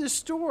up this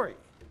story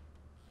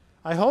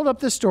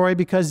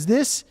because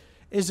this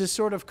is a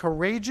sort of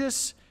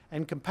courageous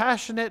and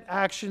compassionate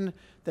action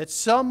that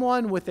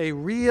someone with a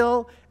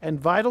real and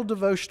vital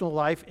devotional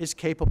life is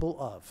capable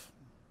of.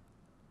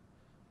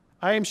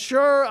 I am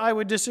sure I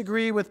would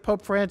disagree with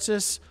Pope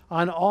Francis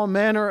on all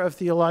manner of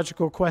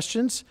theological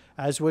questions,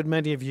 as would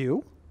many of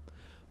you,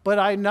 but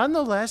I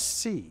nonetheless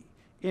see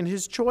in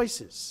his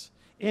choices,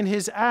 in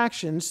his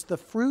actions, the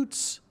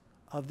fruits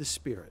of the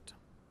Spirit.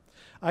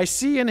 I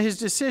see in his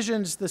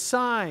decisions the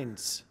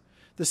signs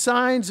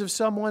of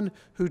someone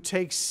who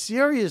takes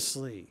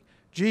seriously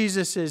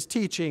Jesus'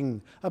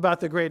 teaching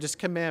about the greatest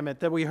commandment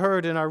that we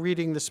heard in our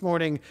reading this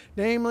morning,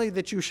 namely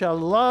that you shall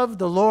love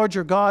the Lord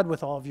your God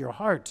with all of your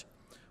heart,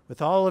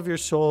 with all of your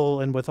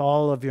soul, and with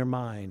all of your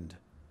mind,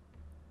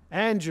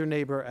 and your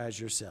neighbor as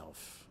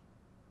yourself.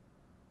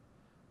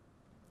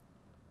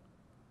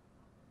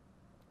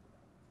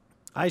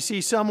 I see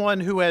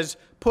someone who has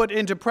put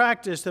into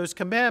practice those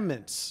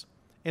commandments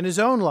in his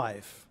own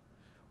life,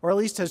 or at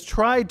least has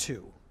tried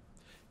to,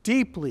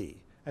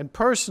 deeply and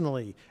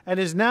personally, and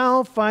is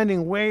now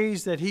finding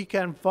ways that he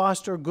can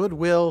foster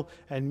goodwill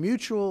and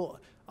mutual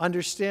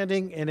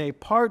understanding in a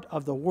part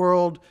of the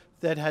world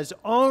that has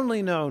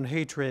only known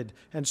hatred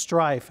and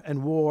strife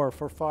and war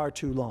for far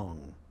too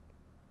long.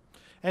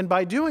 And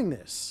by doing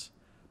this,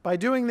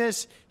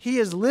 he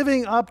is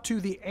living up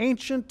to the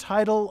ancient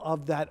title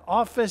of that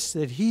office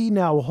that he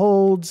now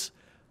holds,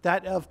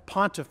 that of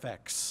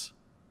Pontifex,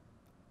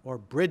 or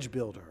bridge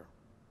builder.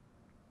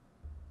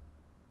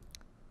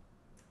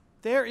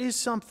 There is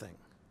something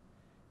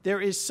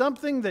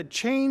that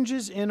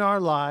changes in our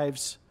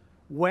lives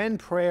when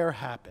prayer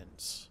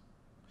happens,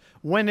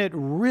 when it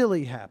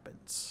really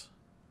happens.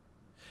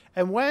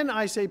 And when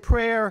I say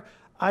prayer,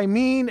 I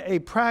mean a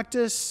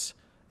practice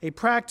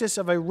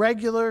of a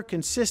regular,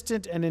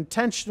 consistent, and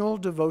intentional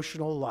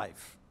devotional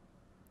life.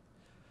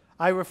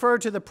 I refer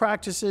to the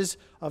practices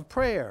of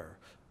prayer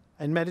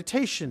and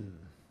meditation,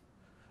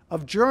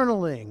 of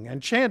journaling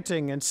and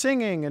chanting and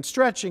singing and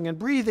stretching and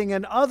breathing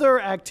and other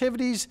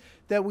activities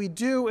that we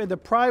do in the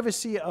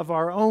privacy of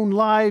our own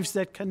lives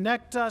that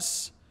connect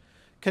us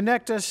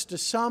to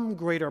some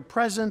greater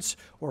presence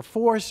or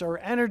force or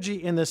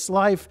energy in this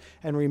life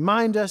and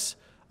remind us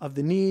of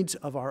the needs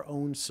of our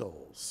own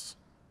souls.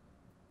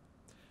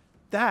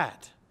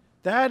 That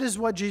is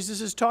what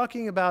Jesus is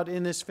talking about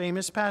in this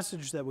famous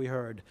passage that we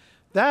heard.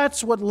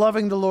 That's what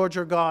loving the Lord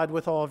your God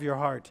with all of your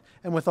heart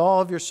and with all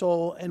of your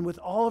soul and with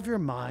all of your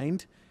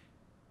mind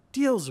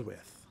deals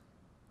with.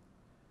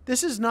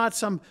 This is not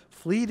some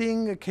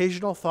fleeting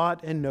occasional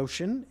thought and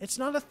notion. It's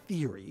not a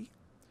theory,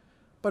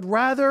 but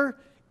rather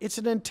it's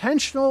an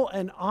intentional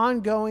and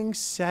ongoing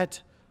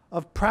set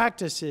of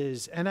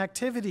practices and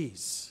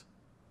activities.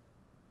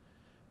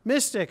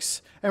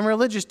 Mystics and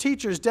religious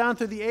teachers down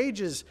through the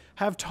ages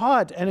have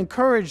taught and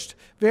encouraged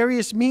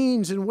various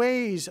means and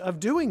ways of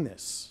doing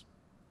this.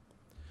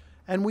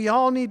 And we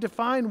all need to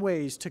find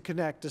ways to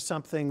connect to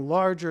something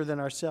larger than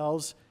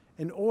ourselves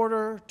in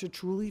order to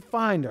truly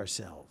find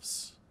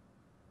ourselves.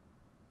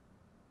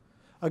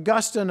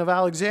 Augustine of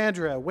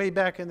Alexandria, way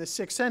back in the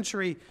 6th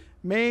century,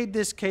 made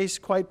this case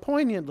quite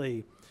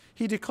poignantly.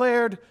 He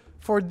declared,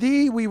 "For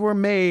thee we were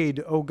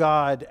made, O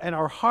God, and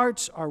our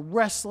hearts are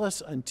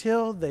restless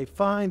until they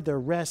find their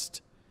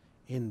rest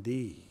in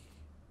thee."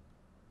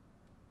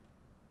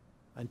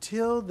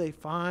 Until they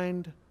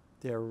find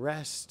their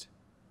rest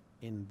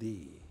in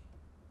thee.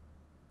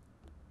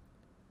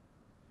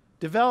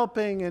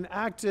 Developing an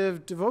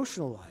active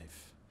devotional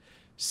life,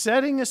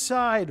 setting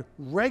aside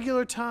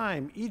regular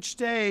time each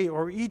day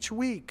or each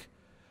week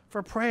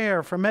for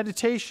prayer, for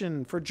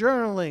meditation, for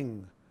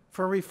journaling,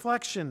 for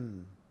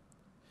reflection,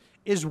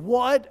 is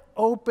what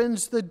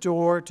opens the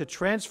door to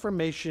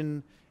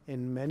transformation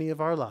in many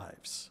of our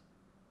lives.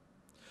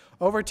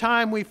 Over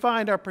time, we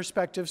find our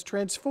perspectives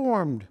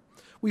transformed.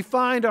 We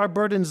find our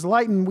burdens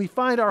lightened. We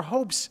find our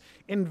hopes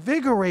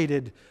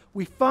invigorated.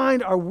 We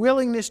find our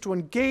willingness to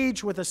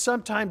engage with a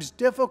sometimes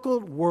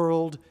difficult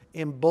world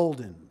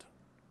emboldened.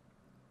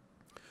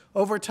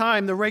 Over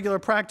time, the regular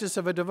practice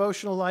of a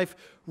devotional life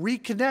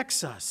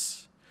reconnects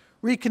us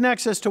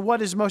to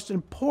what is most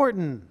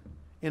important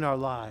in our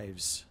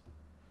lives.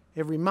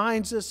 It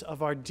reminds us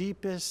of our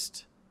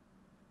deepest,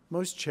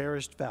 most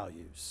cherished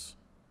values.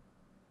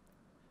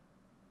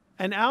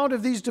 And out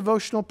of these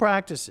devotional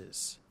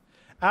practices,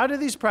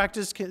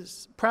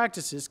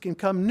 can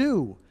come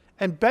new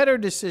and better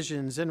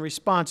decisions and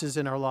responses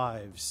in our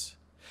lives.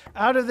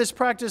 Out of this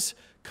practice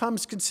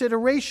comes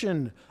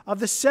consideration of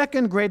the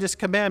second greatest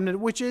commandment,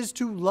 which is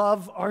to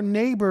love our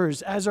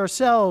neighbors as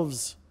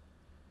ourselves.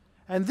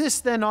 And this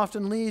then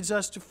often leads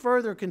us to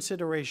further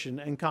consideration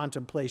and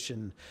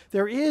contemplation.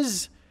 There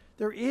is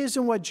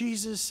in what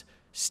Jesus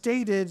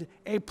stated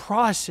a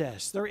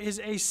process. There is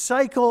a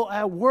cycle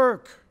at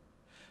work,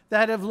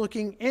 that of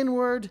looking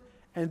inward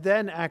and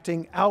then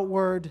acting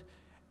outward,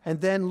 and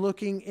then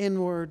looking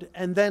inward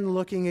and then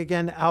looking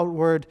again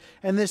outward.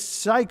 And this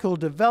cycle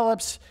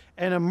develops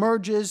and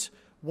emerges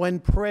when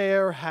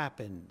prayer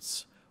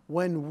happens,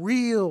 when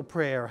real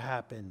prayer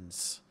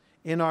happens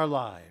in our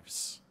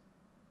lives.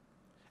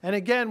 And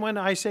again, when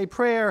I say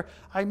prayer,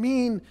 I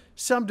mean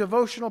some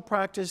devotional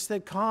practice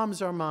that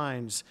calms our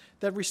minds,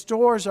 that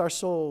restores our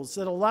souls,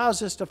 that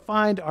allows us to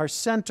find our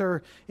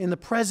center in the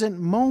present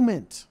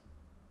moment.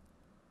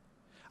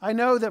 I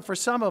know that for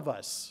some of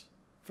us,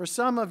 for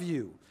some of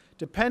you,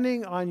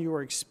 depending on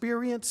your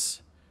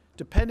experience,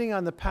 depending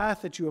on the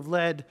path that you have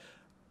led,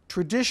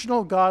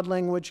 traditional God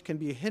language can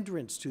be a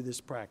hindrance to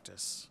this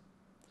practice.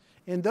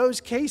 In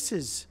those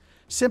cases,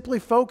 simply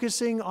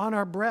focusing on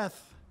our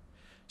breath,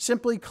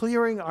 simply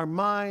clearing our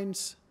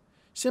minds,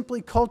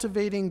 simply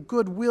cultivating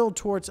goodwill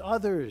towards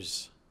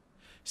others,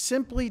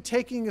 simply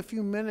taking a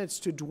few minutes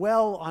to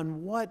dwell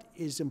on what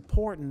is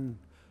important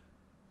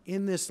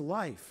in this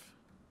life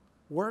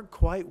work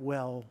quite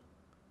well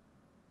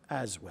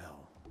as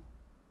well.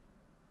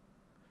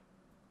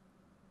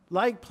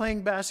 Like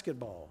playing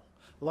basketball,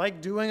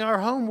 like doing our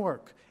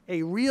homework,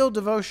 a real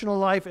devotional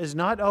life is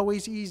not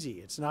always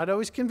easy. It's not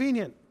always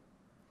convenient.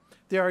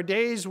 There are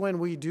days when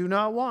we do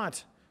not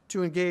want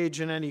to engage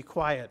in any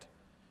quiet,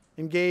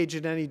 engage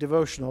in any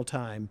devotional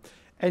time.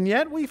 And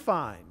yet we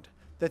find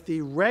that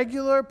the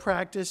regular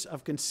practice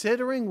of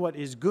considering what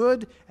is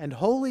good and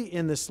holy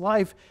in this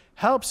life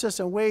helps us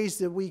in ways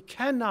that we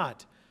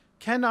cannot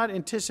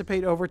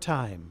anticipate over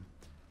time.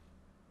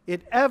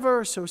 It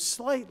ever so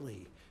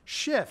slightly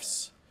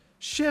shifts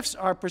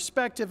our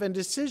perspective and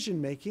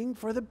decision-making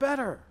for the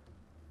better.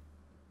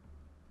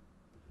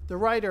 The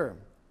writer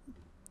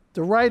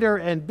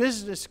and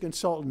business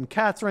consultant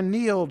Catherine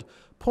Neild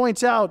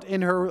points out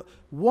in her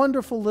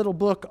wonderful little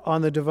book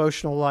on the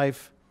devotional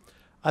life,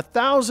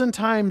 1,000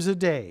 times a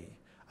day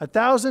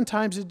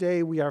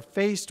we are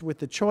faced with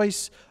the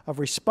choice of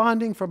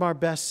responding from our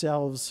best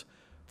selves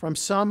from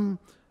some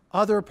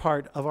other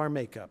part of our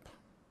makeup.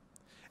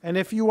 And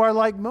if you are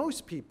like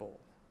most people,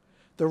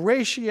 the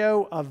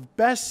ratio of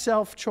best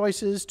self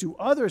choices to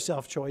other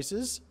self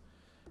choices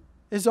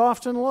is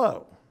often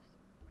low.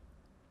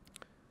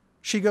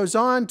 She goes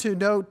on to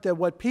note that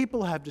what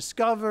people have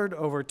discovered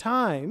over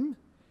time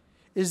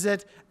is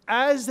that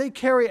as they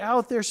carry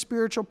out their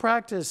spiritual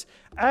practice,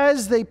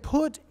 as they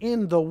put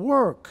in the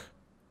work,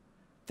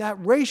 that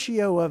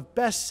ratio of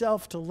best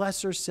self to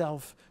lesser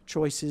self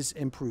choices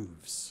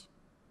improves.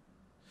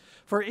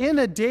 For in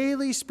a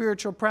daily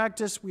spiritual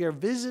practice, we are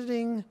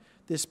visiting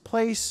this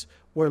place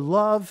where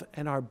love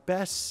and our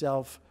best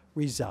self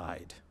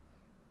reside.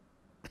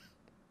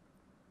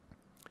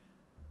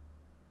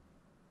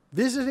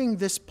 Visiting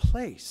this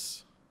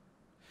place,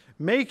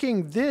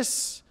 making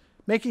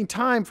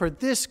time for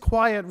this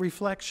quiet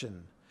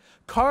reflection,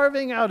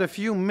 carving out a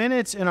few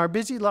minutes in our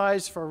busy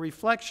lives for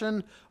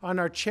reflection on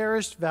our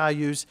cherished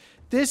values,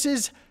 this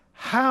is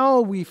how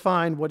we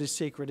find what is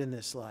sacred in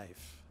this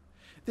life.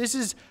 This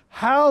is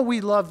how we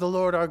love the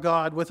Lord our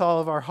God with all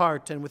of our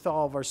heart and with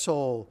all of our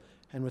soul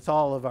and with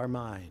all of our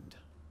mind.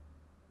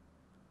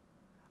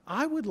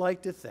 I would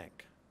like to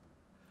think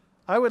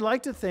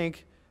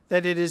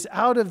that it is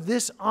out of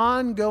this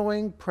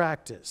ongoing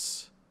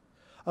practice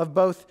of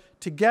both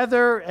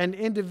together and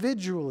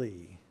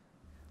individually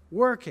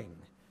working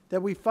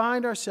that we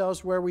find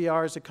ourselves where we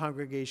are as a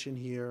congregation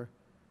here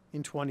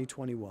in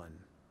 2021.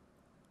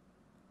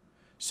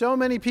 So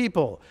many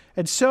people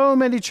and so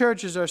many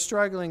churches are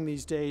struggling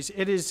these days.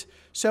 It is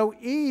so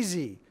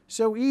easy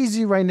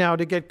right now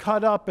to get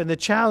caught up in the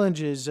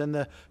challenges and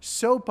the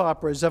soap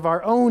operas of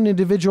our own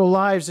individual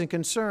lives and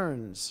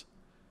concerns.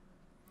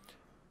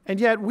 And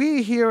yet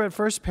we here at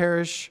First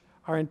Parish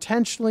are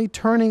intentionally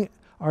turning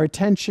our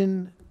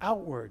attention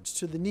outwards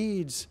to the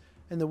needs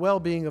and the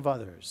well-being of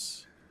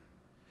others.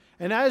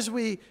 And as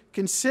we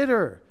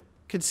consider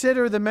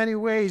the many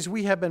ways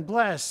we have been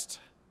blessed,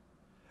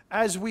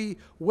 as we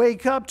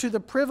wake up to the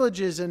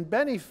privileges and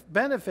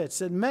benefits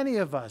that many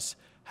of us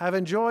have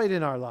enjoyed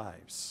in our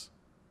lives,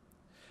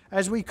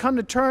 as we come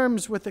to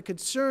terms with the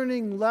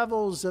concerning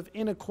levels of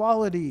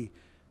inequality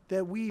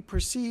that we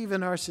perceive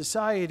in our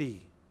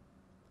society,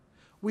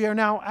 we are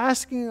now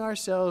asking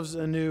ourselves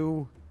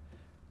anew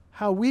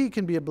how we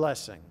can be a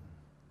blessing,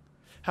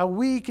 how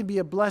we can be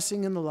a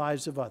blessing in the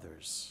lives of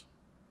others.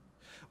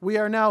 We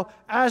are now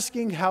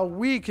asking how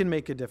we can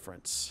make a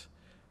difference,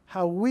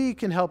 how we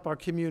can help our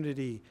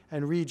community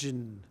and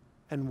region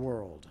and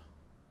world.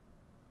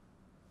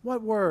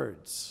 What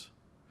words,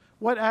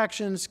 what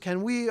actions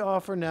can we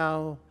offer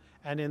now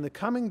and in the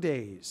coming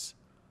days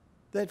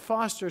that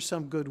foster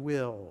some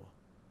goodwill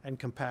and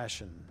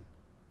compassion?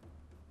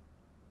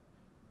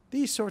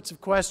 These sorts of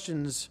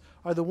questions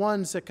are the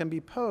ones that can be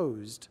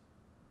posed,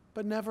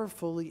 but never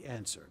fully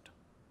answered.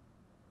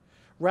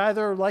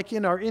 Rather, like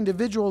in our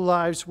individual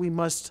lives, we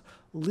must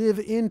live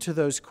into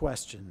those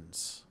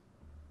questions.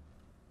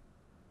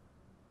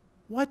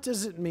 What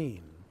does it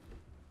mean?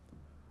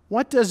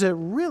 What does it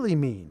really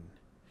mean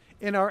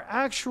in our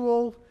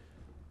actual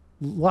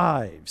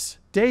lives,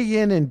 day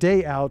in and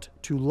day out,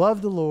 to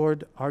love the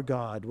Lord our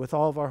God with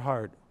all of our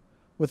heart,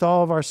 with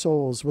all of our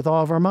souls, with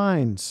all of our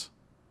minds?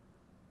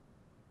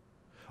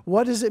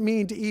 What does it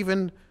mean to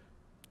even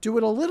do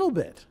it a little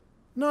bit,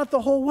 not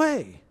the whole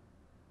way?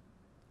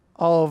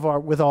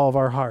 With all of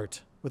our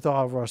heart, with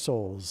all of our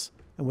souls,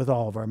 and with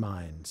all of our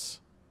minds.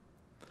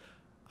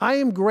 I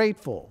am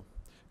grateful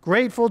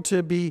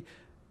to be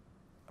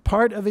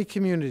part of a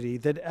community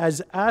that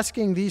is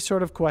asking these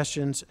sort of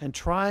questions and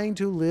trying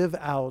to live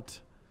out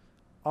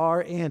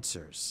our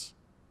answers.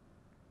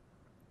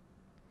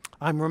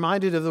 I'm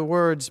reminded of the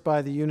words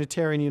by the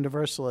Unitarian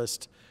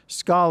Universalist,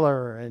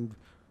 scholar and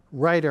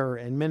writer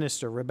and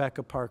minister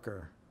Rebecca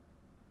Parker.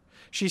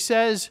 She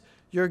says,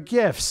 your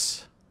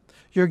gifts,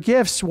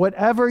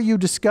 whatever you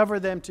discover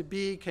them to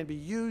be, can be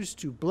used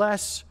to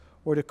bless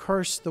or to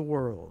curse the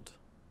world.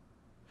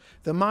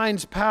 The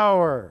mind's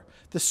power,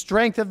 the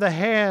strength of the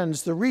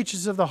hands, the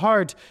reaches of the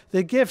heart,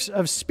 the gifts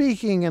of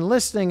speaking and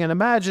listening and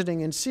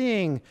imagining and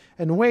seeing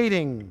and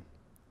waiting.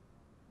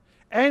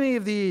 Any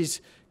of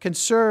these can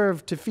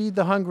serve to feed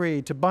the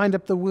hungry, to bind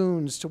up the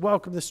wounds, to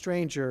welcome the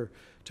stranger,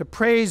 to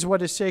praise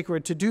what is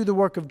sacred, to do the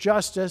work of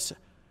justice,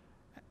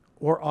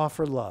 or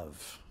offer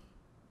love.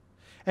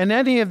 And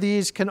any of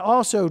these can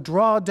also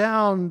draw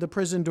down the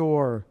prison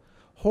door,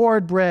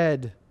 hoard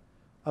bread,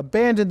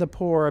 abandon the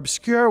poor,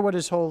 obscure what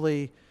is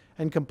holy,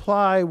 and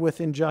comply with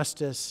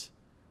injustice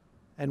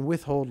and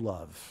withhold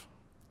love.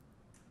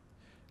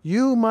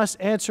 You must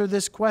answer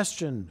this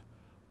question: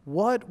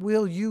 what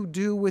will you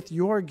do with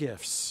your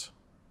gifts?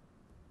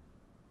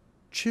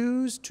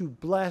 Choose to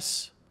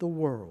bless the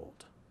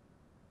world.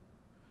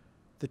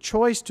 The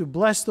choice to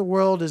bless the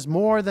world is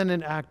more than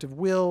an act of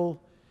will.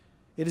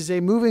 It is a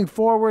moving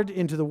forward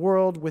into the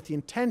world with the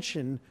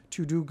intention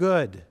to do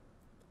good.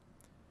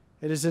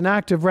 It is an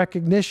act of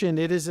recognition.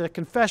 It is a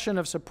confession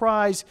of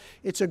surprise.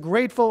 It's a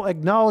grateful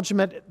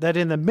acknowledgement that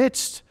in the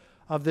midst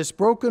of this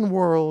broken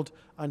world,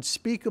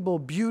 unspeakable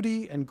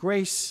beauty and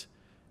grace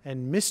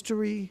and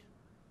mystery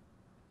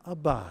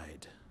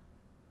abide.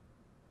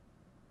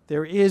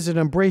 There is an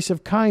embrace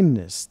of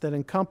kindness that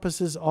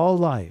encompasses all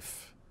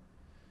life,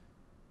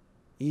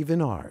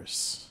 even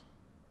ours.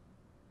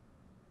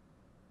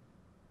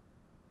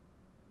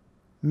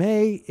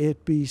 May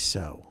it be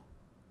so.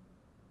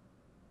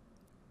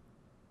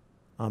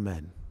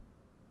 Amen.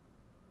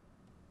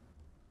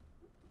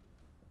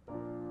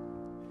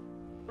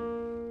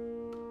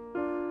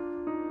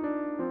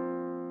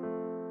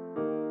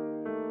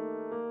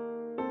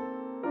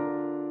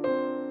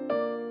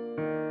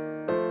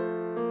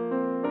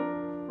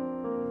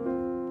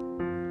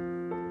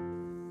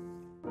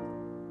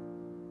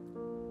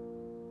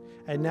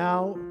 And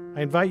now,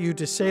 I invite you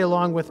to say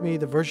along with me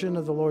the version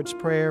of the Lord's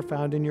Prayer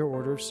found in your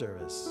order of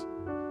service.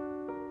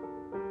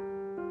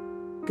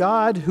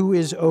 God, who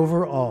is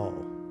over all,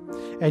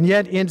 and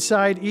yet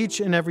inside each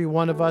and every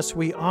one of us,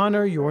 we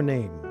honor your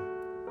name.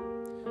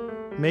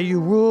 May you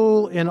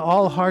rule in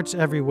all hearts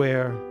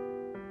everywhere.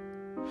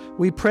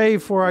 We pray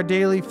for our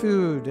daily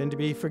food and to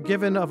be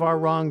forgiven of our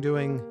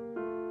wrongdoing,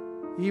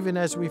 even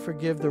as we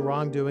forgive the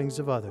wrongdoings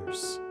of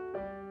others.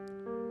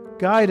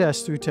 Guide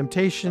us through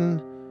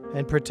temptation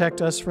and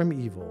protect us from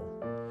evil.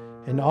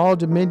 And all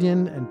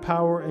dominion and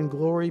power and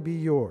glory be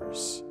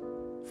yours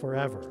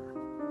forever.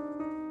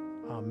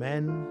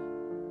 Amen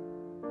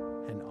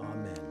and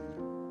amen.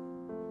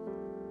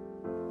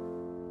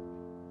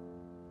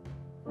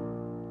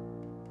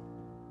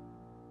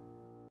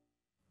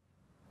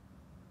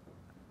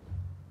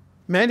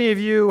 Many of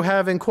you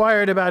have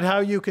inquired about how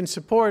you can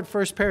support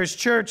First Parish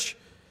Church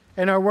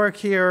and our work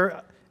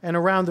here and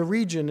around the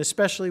region,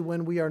 especially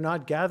when we are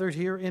not gathered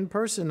here in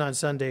person on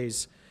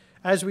Sundays.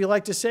 As we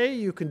like to say,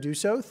 you can do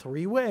so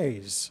 3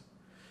 ways.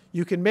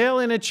 You can mail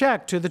in a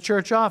check to the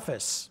church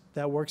office.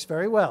 That works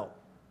very well.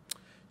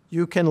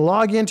 You can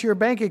log into your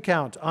bank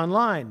account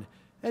online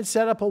and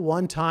set up a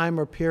one-time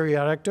or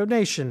periodic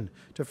donation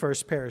to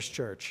First Parish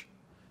Church.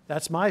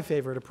 That's my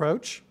favorite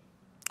approach.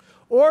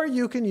 Or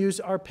you can use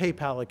our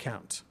PayPal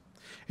account.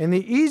 And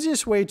the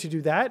easiest way to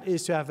do that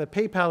is to have a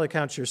PayPal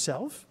account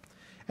yourself,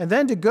 and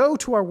then to go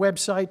to our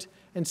website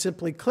and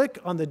simply click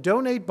on the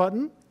Donate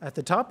button at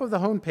the top of the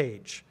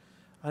homepage.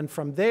 And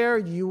from there,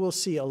 you will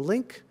see a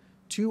link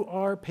to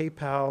our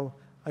PayPal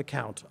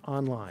account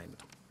online.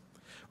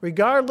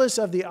 Regardless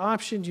of the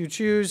option you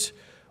choose,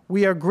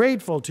 we are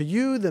grateful to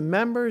you, the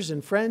members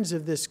and friends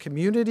of this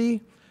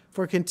community,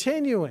 for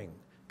continuing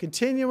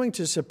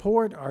to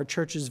support our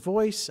church's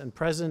voice and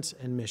presence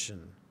and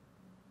mission.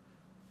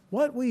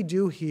 What we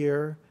do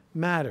here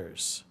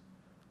matters.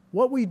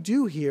 What we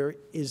do here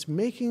is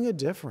making a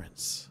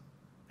difference,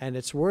 and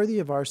it's worthy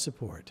of our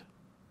support.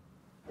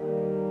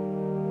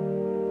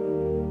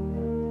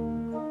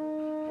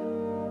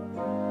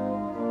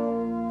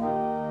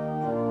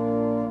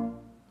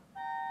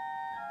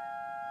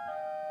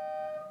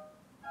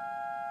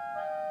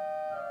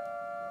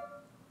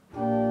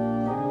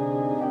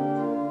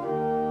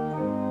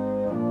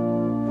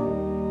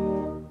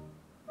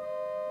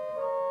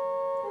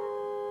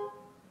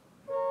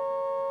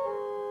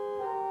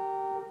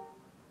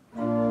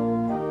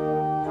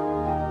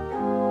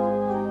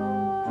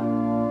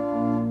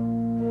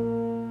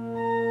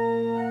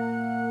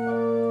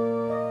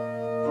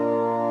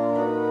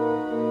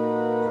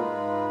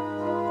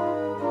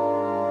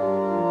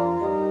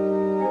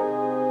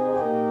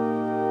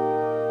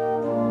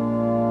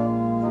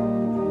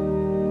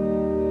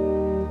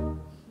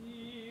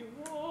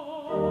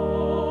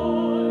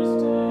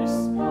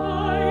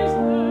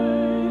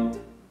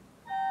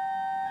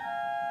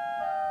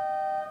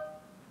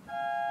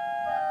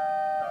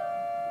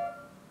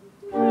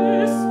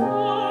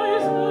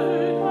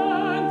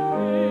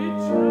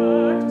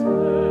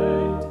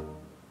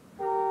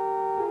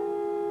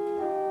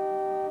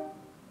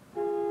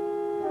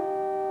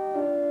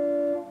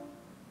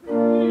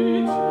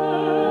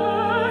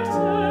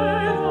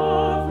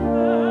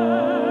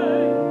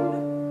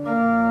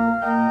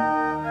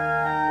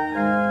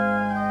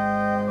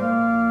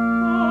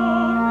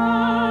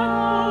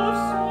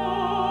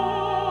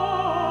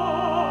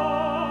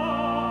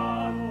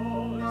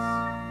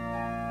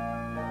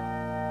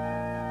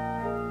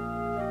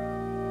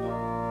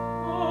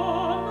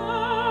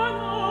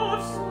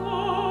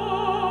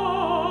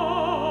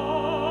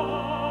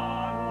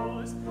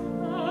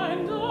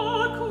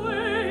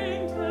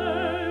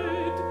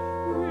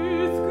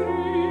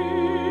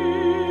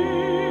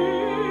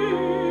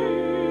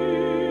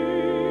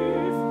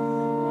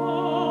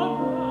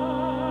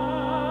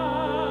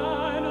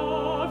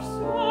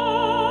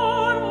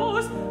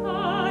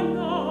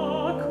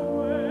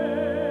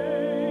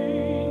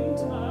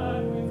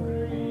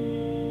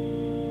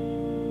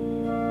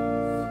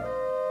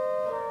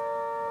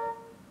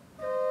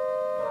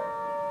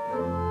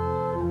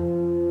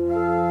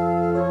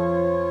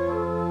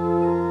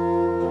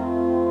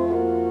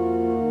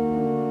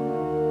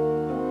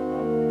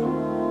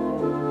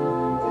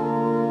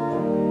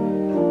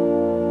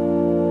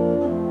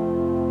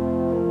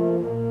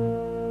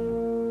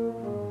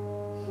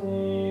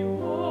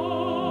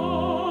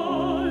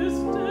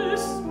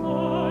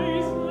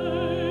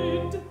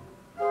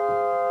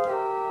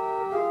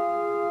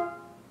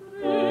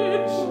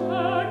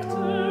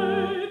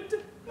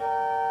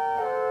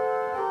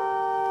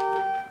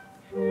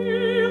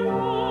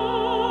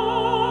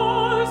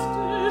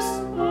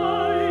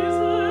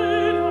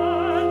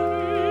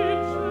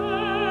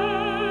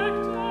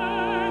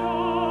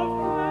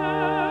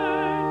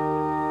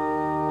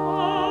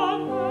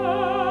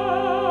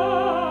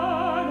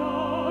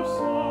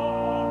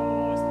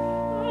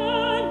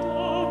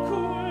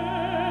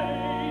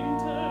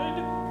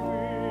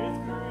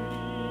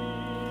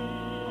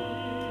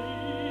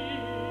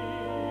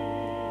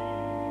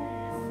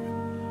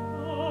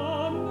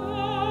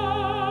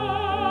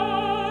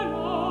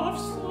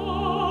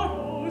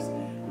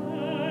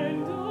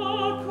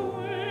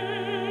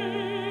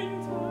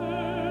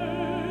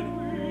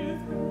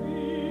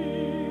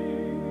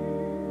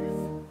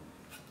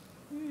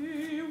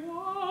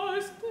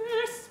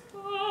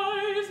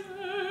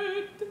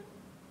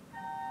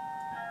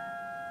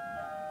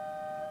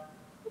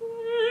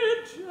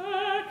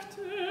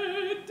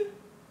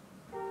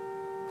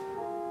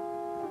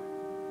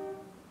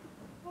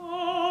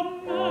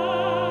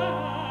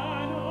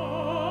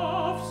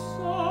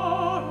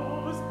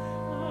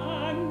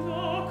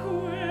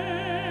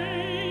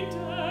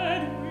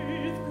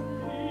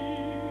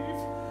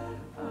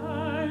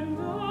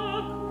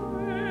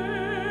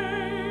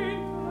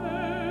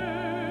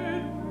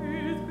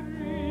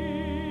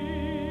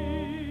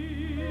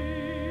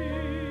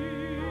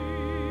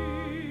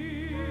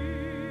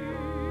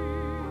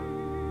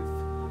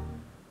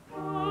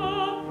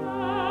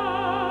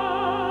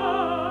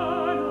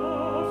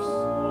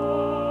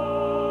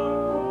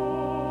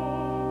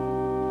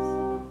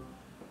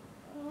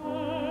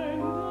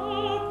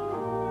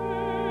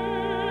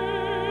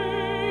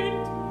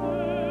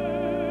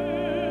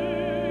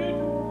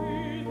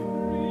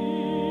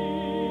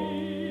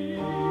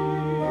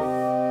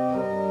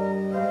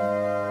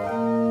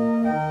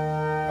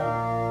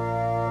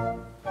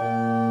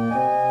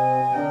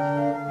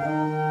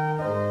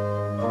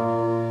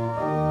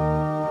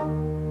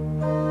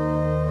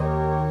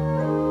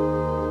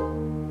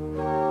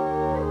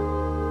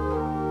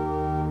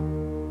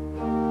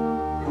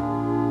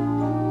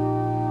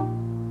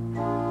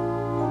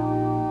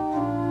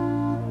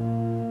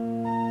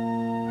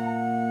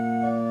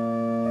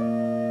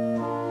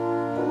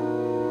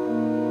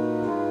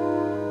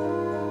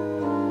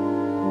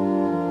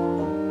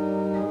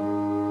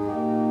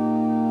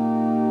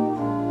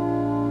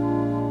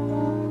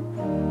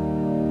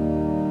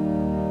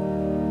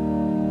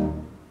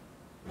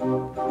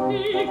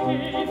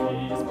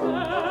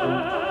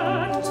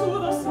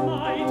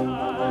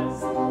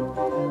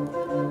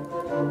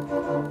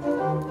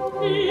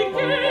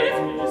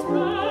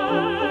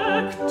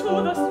 back to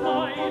the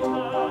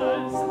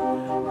smiters,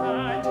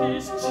 and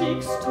his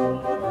cheeks to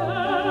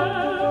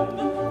them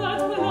that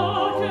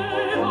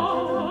plucked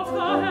off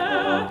the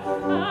hair,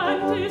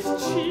 and his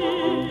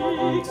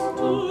cheeks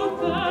to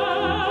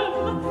them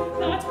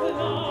that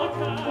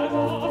plucked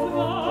off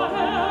the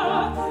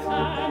hair,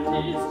 and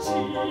his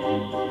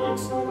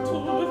cheeks to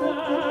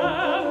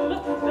them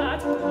that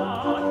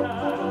plucked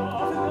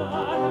off the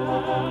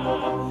hair.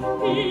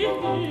 He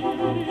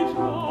hid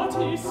not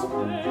his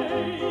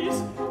face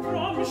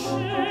from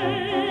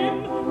shame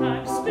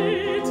and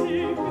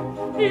spitting,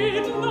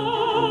 hid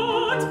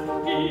not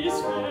his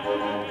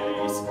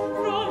face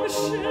from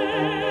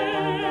shame,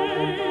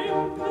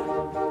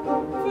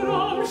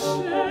 from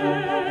shame.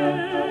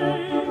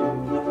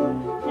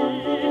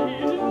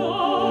 Hid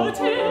not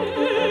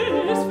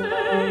his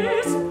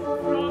face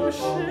from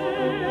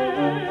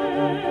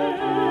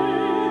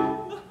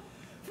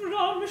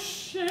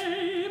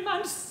shame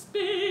and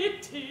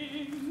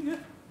spitting.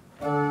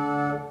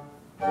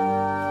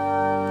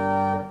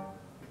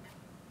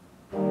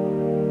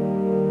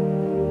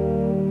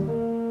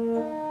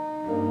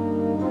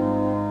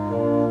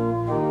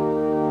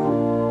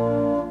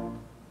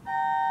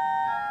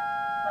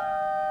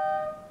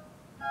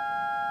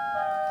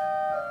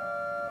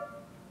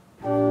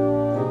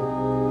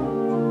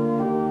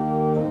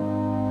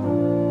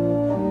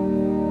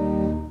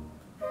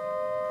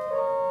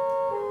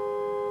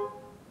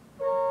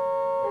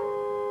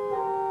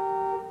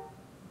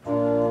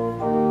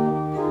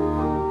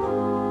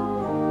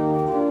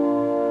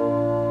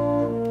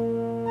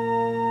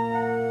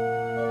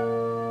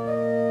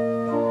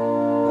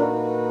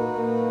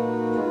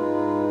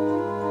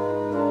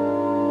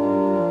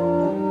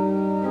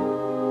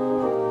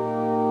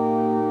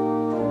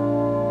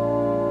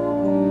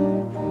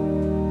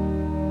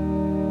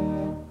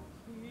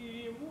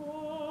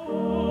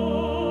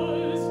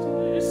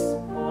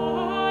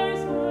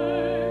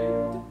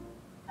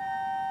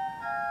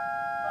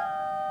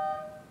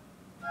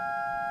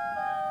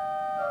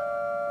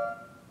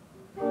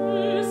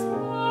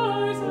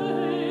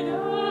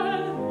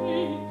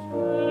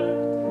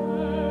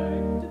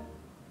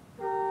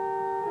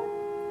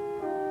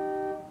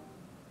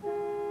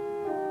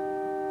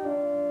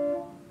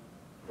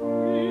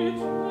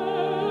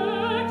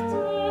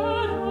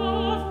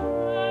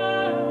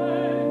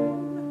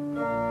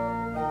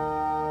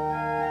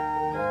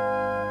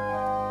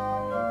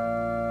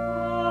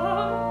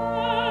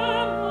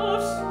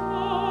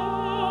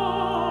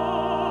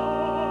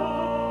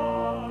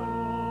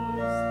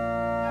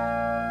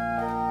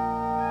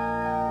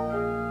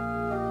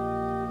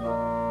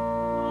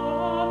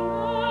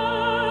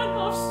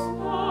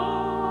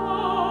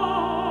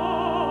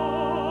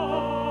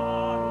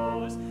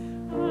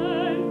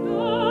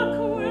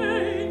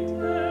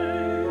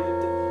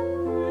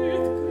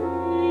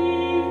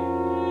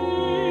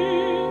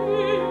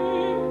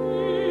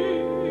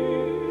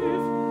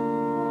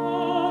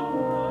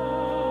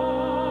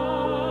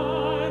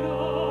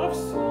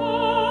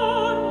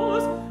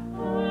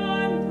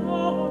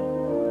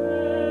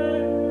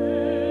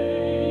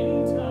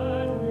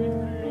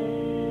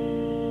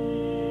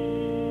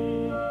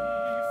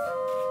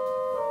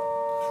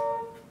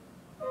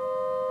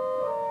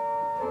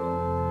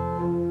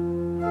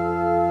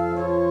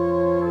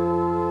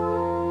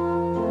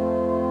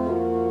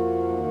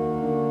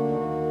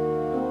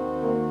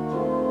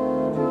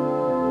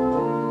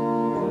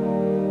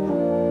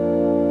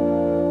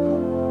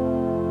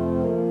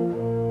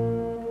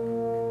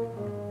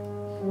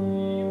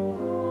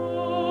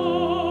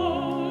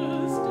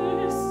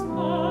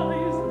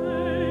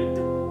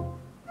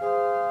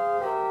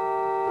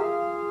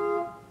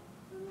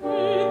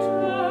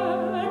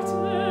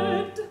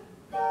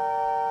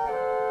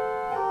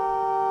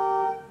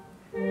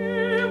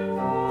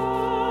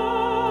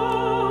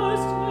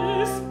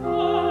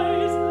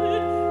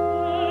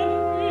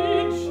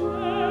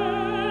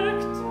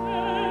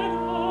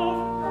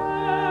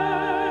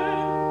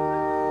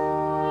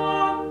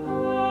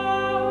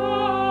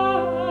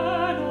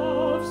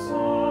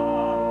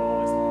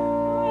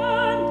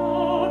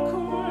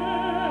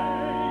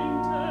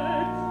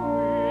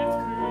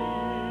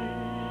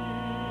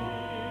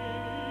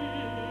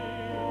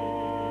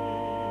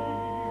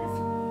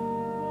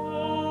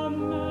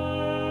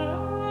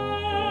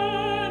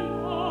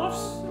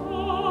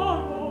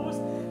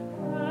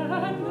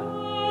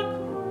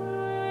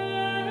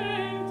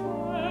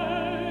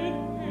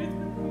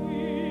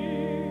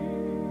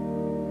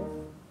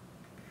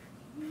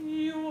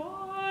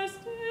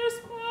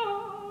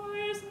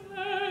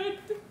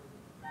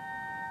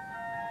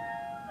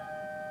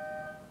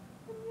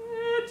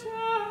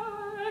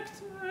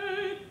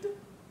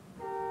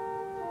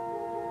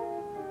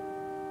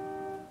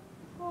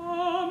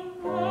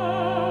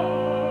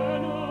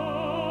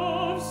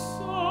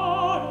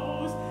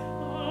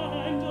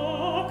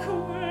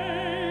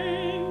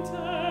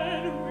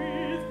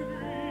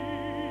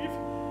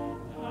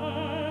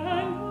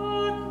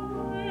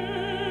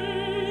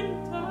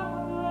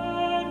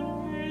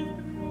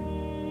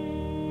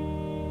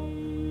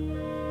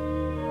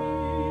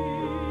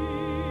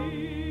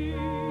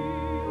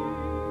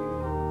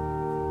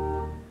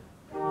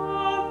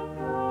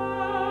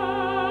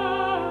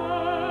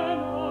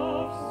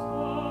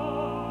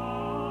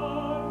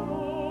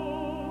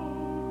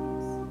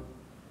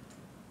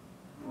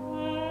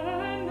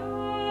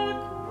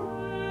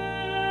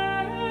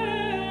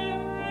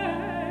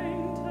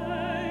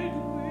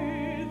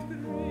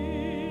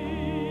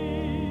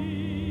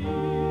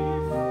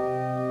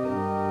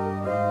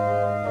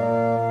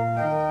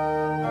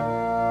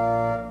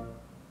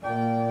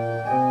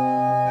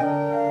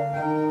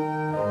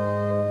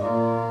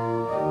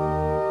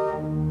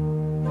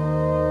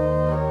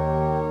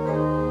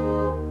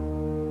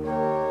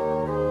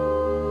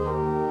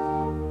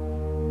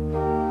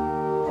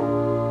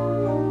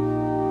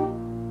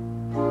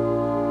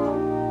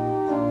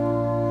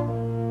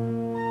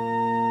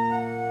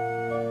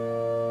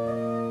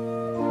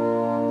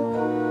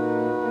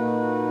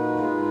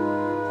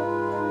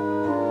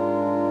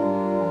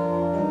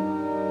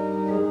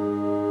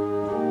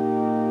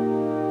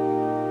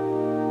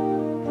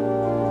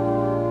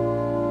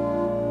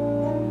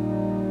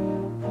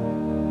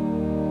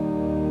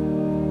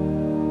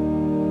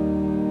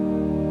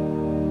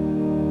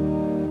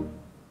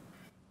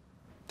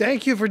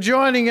 Thank you for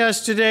joining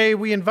us today.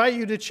 We invite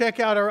you to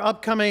check out our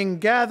upcoming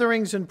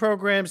gatherings and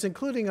programs,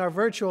 including our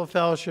virtual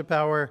fellowship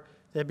hour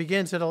that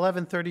begins at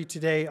 11:30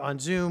 today on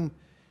Zoom.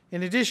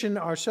 In addition,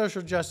 our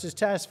Social Justice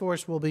Task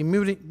Force will be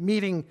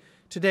meeting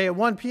today at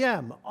 1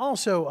 p.m.,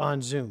 also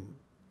on Zoom.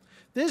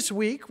 This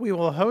week, we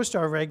will host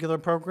our regular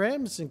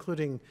programs,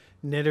 including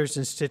Knitters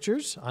and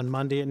Stitchers on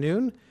Monday at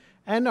noon,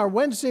 and our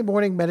Wednesday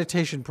morning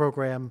meditation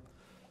program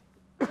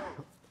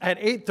at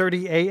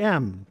 8:30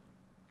 a.m.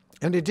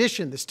 In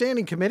addition, the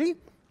Standing Committee,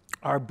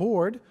 our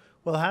board,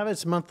 will have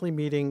its monthly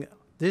meeting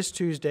this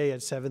Tuesday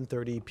at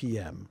 7:30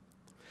 p.m.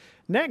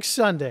 Next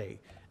Sunday,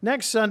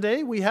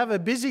 we have a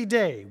busy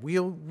day.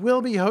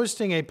 We'll be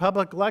hosting a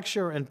public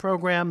lecture and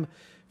program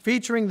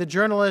featuring the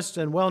journalist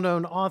and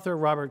well-known author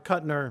Robert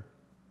Kuttner,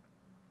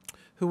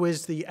 who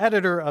is the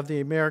editor of the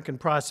American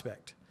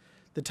Prospect.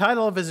 The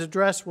title of his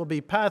address will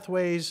be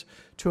Pathways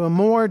to a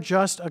More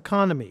Just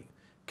Economy.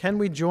 Can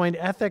we join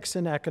ethics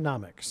and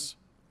economics?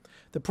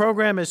 The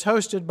program is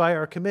hosted by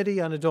our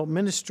Committee on Adult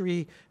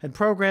Ministry and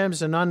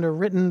Programs and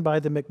underwritten by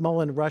the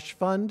McMullen Rush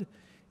Fund.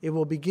 It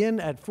will begin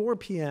at 4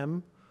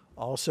 p.m.,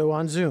 also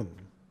on Zoom.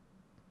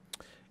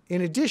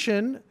 In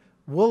addition,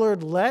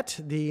 Woolard Lett,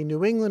 the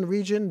New England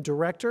Region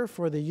Director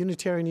for the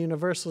Unitarian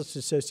Universalist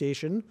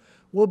Association,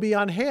 will be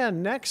on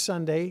hand next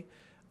Sunday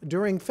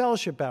during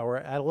Fellowship Hour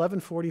at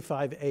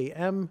 11:45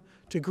 a.m.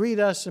 to greet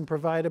us and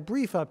provide a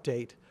brief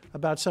update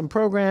about some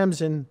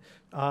programs and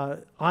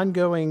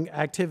ongoing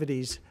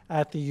activities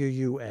at the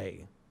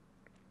UUA.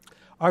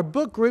 Our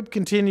book group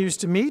continues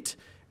to meet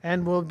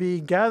and will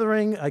be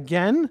gathering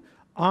again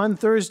on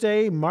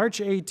Thursday, March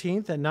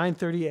 18th at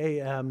 9:30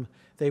 a.m.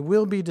 They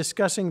will be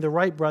discussing The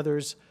Wright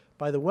Brothers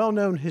by the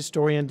well-known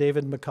historian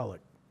David McCulloch.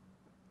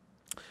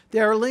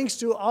 There are links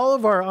to all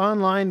of our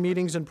online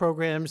meetings and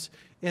programs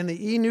in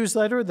the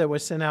e-newsletter that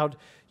was sent out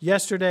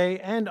yesterday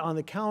and on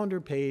the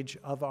calendar page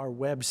of our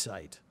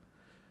website.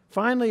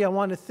 Finally, I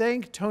want to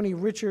thank Tony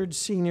Richards,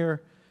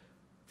 Sr.,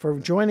 for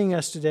joining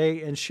us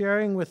today and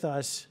sharing with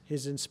us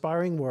his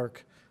inspiring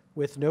work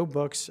with No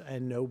Books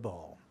and No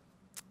Ball.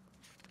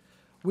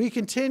 We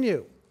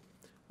continue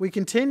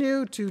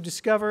to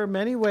discover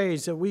many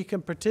ways that we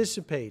can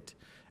participate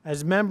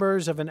as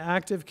members of an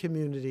active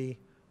community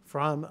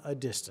from a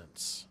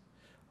distance.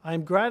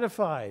 I'm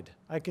gratified,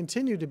 I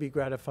continue to be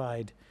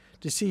gratified,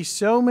 to see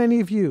so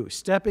many of you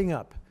stepping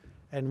up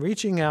and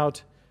reaching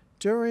out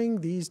during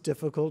these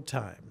difficult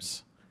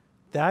times.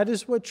 That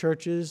is what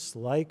churches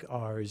like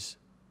ours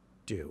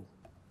do.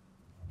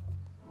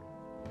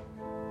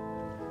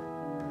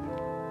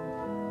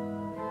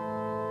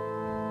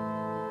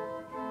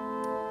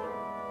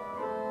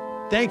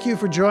 Thank you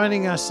for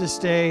joining us this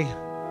day.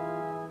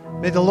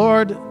 May the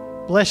Lord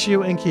bless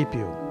you and keep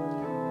you.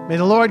 May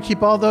the Lord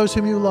keep all those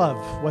whom you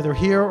love, whether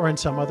here or in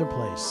some other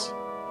place.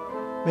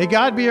 May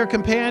God be your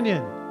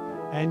companion,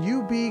 and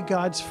you be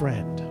God's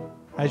friend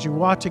as you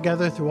walk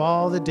together through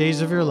all the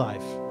days of your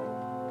life.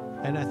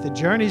 And at the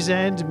journey's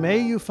end, may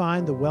you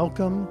find the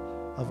welcome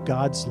of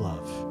God's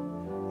love.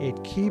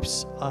 It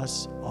keeps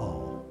us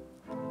all.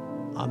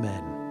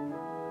 Amen.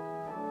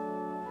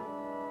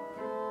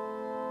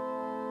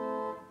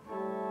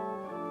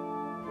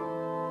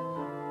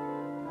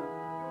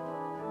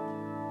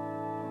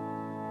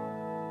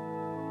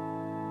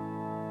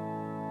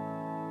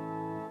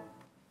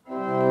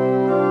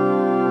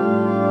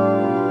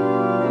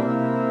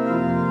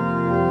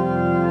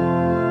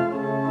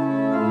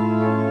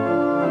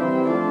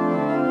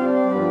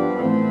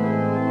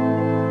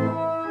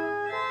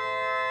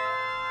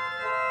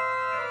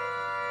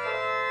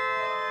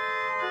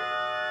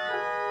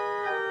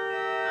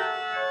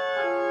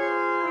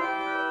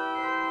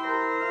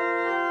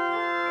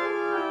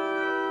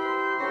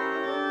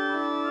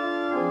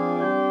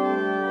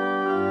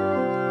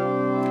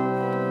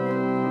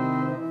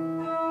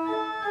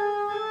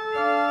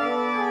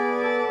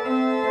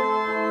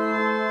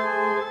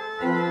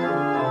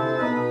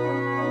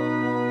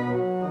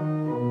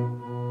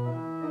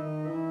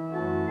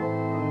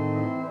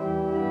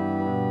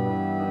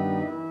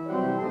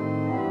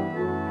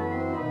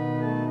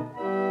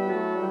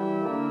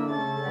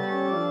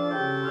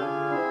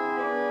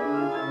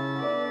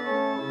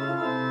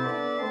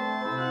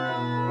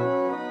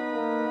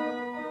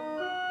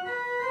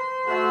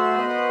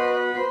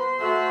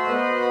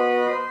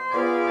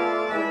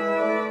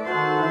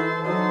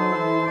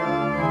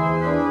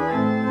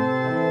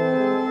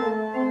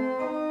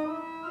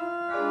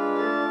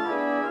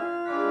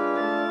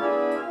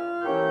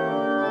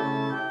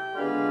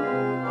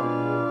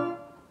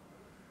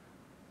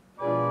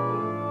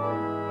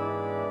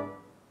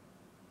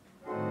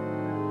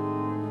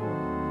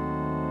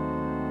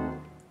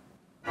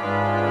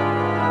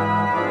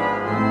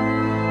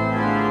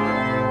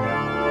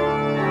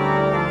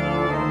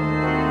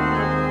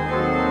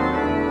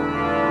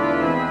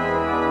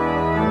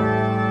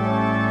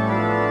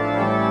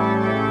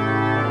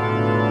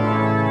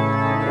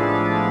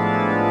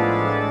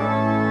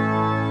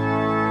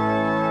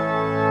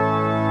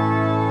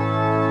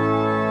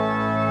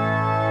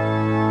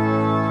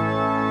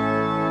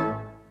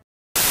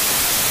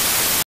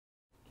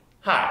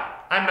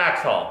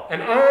 Hall.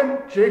 And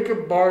I'm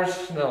Jacob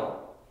Barz-Snell.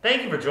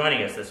 Thank you for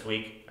joining us this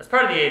week. As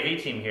part of the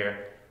AV team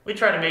here, we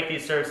try to make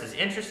these services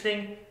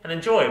interesting and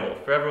enjoyable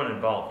for everyone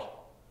involved.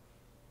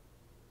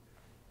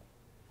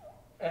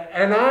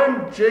 And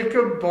I'm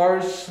Jacob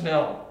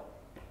Barz-Snell.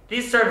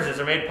 These services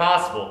are made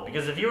possible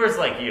because of viewers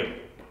like you.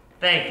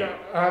 Thank you.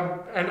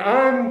 And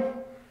I'm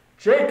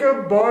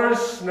Jacob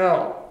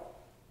Barz-Snell.